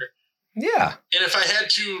before. Yeah. And if I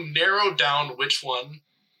had to narrow down which one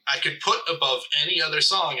I could put above any other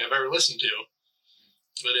song I've ever listened to,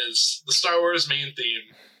 it is the Star Wars main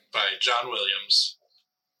theme by John Williams.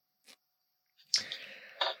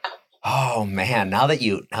 Oh man, now that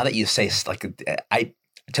you say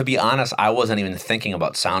to be honest, I wasn't even thinking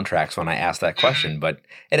about soundtracks when I asked that question, but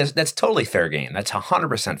that's totally fair game. That's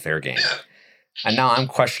 100% fair game. Yeah. And now I'm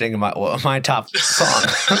questioning my top song.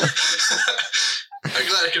 I'm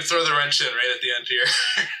glad I could throw the wrench in right at the end here.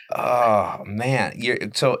 Oh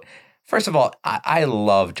man, so first of all, I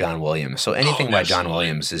love John Williams. So anything by John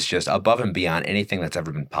Williams is just above and beyond anything that's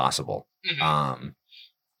ever been possible. Mm-hmm.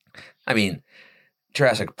 I mean,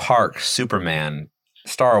 Jurassic Park, Superman,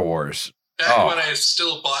 Star Wars. Back when I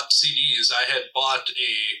still bought CDs, I had bought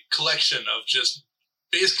a collection of just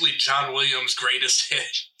basically John Williams' greatest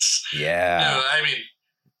hits. Yeah. I mean,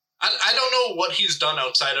 I don't know what he's done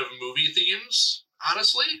outside of movie themes,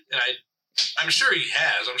 honestly. And I'm sure he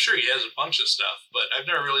has. I'm sure he has a bunch of stuff, but I've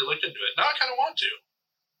never really looked into it. Now I kind of want to.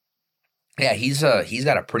 Yeah, he's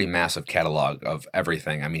got a pretty massive catalog of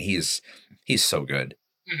everything. I mean, he's so good.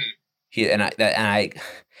 Mm-hmm. I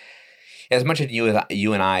as much as you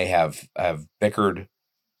and I have bickered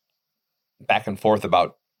back and forth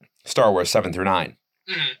about Star Wars 7 through 9,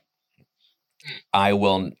 mm-hmm. I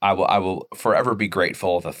will forever be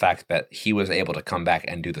grateful of the fact that he was able to come back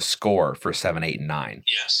and do the score for 7, 8, and 9.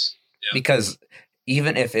 Yes. Yep. Because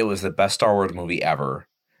even if it was the best Star Wars movie ever,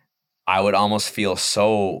 I would almost feel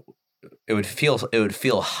it would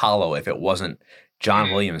feel hollow if it wasn't John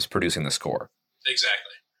mm-hmm. Williams producing the score.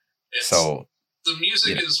 Exactly. The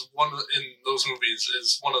music is in those movies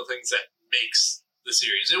is one of the things that makes the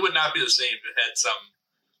series. It would not be the same if it had some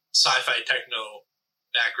sci-fi techno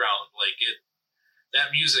background.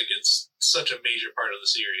 That music is such a major part of the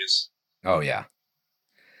series. Oh yeah.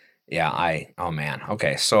 Yeah, oh man.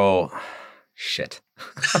 Okay, so shit.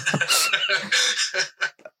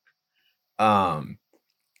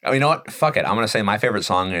 You know what? Fuck it. I'm gonna say my favorite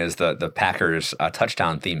song is the Packers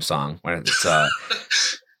touchdown theme song. When it's the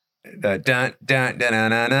dun dun dun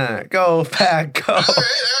dun dun dun, go Pack, go. All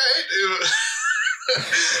right.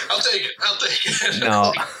 I'll take it.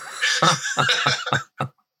 No.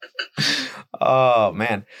 Oh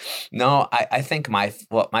man, no. I think my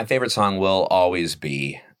favorite song will always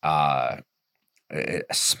be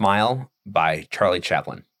 "Smile" by Charlie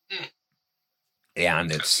Chaplin,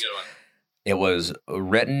 and it was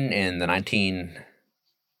written in the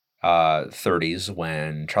 1930s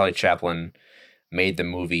when Charlie Chaplin made the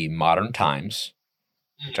movie Modern Times,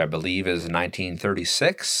 which I believe is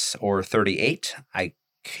 1936 or 38. I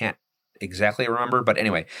can't exactly remember, but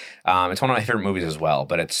anyway, it's one of my favorite movies as well.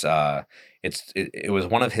 But it was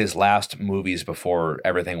one of his last movies before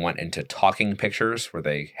everything went into talking pictures, where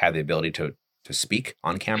they had the ability to speak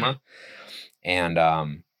on camera, and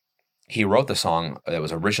he wrote the song that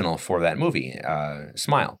was original for that movie,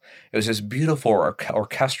 "Smile." It was this beautiful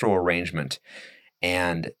orchestral arrangement,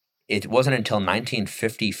 and it wasn't until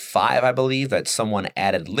 1955, I believe, that someone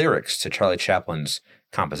added lyrics to Charlie Chaplin's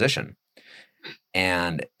composition.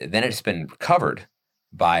 And then it's been covered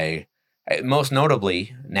by, most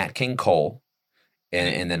notably, Nat King Cole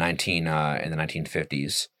in the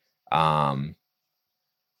 1950s, or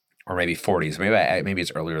maybe 40s. Maybe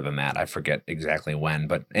it's earlier than that. I forget exactly when,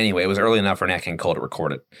 but anyway, it was early enough for Nat King Cole to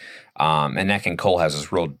record it. And Nat King Cole has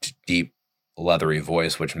this real deep leathery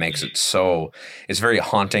voice, which makes it so. It's a very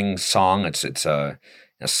haunting song. It's a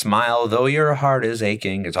smile though your heart is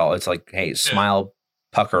aching. It's like, hey, smile,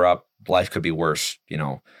 pucker up. Life could be worse.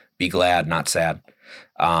 Be glad, not sad.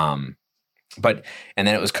 But and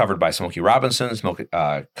then it was covered by Smokey Robinson,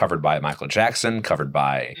 covered by Michael Jackson, covered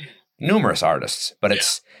by numerous artists. But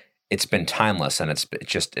it's been timeless, and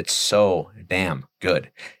it's so damn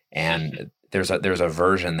good. And there's a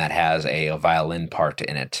version that has a violin part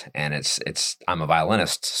in it, and I'm a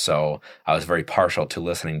violinist, so I was very partial to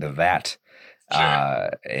listening to that. Sure.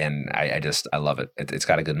 And I love it. It's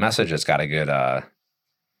got a good message. It's got a good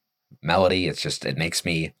melody. It makes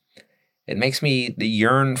me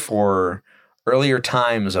yearn for earlier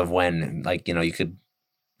times of when, like, you could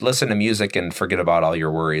listen to music and forget about all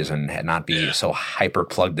your worries and not be so hyper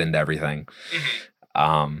plugged into everything.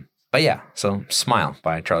 But yeah, so Smile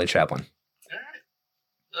by Charlie Chaplin. All right.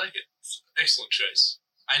 I like it. It's an excellent choice.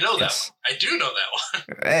 I know that one. I do know that one.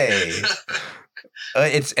 Hey.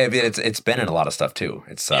 It's been in a lot of stuff too.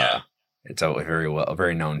 It's a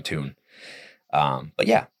very known tune. But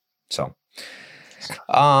yeah, so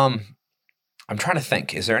I'm trying to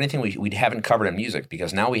think. Is there anything we haven't covered in music?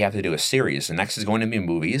 Because now we have to do a series. The next is going to be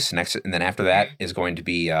movies. And then after that is going to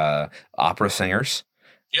be opera singers.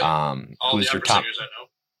 Yep. Who's your top singers I know.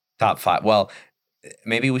 Top 5? Well,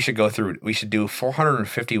 maybe we should go through. We should do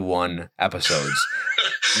 451 episodes,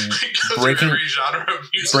 every genre of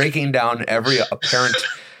music, breaking down every apparent.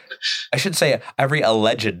 I should say every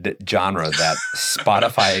alleged genre that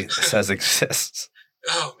Spotify says exists.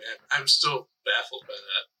 Oh man, I'm still baffled by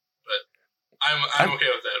that. I'm okay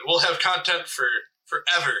with that. We'll have content for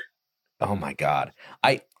forever. Oh my God.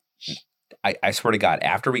 I swear to God,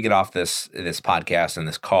 after we get off this podcast and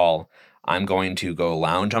this call, I'm going to go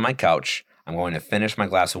lounge on my couch. I'm going to finish my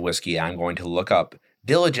glass of whiskey. I'm going to look up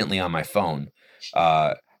diligently on my phone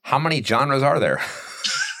how many genres are there.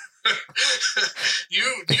 You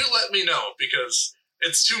let me know, because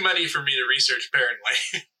it's too many for me to research, apparently.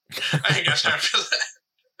 I ain't got time for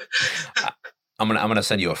that. I'm gonna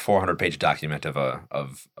send you a 400-page document of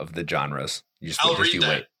the genres. I'll read that.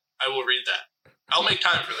 Wait. I will read that. I'll make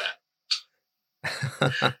time for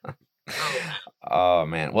that. Oh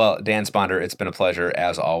man. Well, Dan Sponder, it's been a pleasure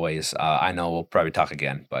as always. I know we'll probably talk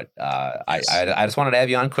again, but yes. I just wanted to have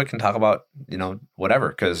you on quick and talk about whatever,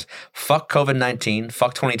 because fuck COVID-19,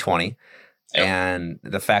 fuck 2020. Yep. And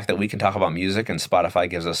the fact that we can talk about music and Spotify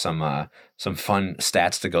gives us some fun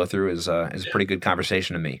stats to go through is a pretty good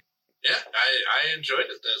conversation to me. Yeah, I enjoyed it.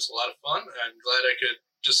 It's a lot of fun. I'm glad I could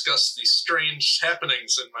discuss these strange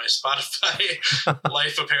happenings in my Spotify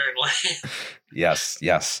life, apparently. Yes.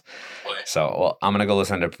 Boy. So, well, I'm going to go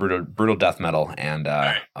listen to brutal death metal and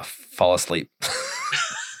fall asleep.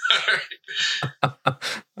 All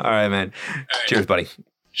right, man. All right. Cheers, buddy.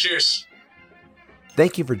 Cheers.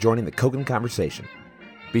 Thank you for joining the Kogan Conversation.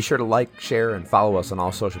 Be sure to like, share, and follow us on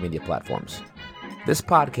all social media platforms. This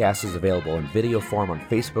podcast is available in video form on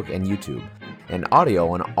Facebook and YouTube, and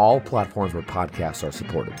audio on all platforms where podcasts are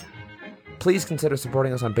supported. Please consider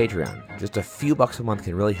supporting us on Patreon. Just a few bucks a month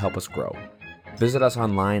can really help us grow. Visit us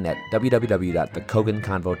online at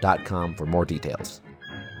www.thekoganconvo.com for more details.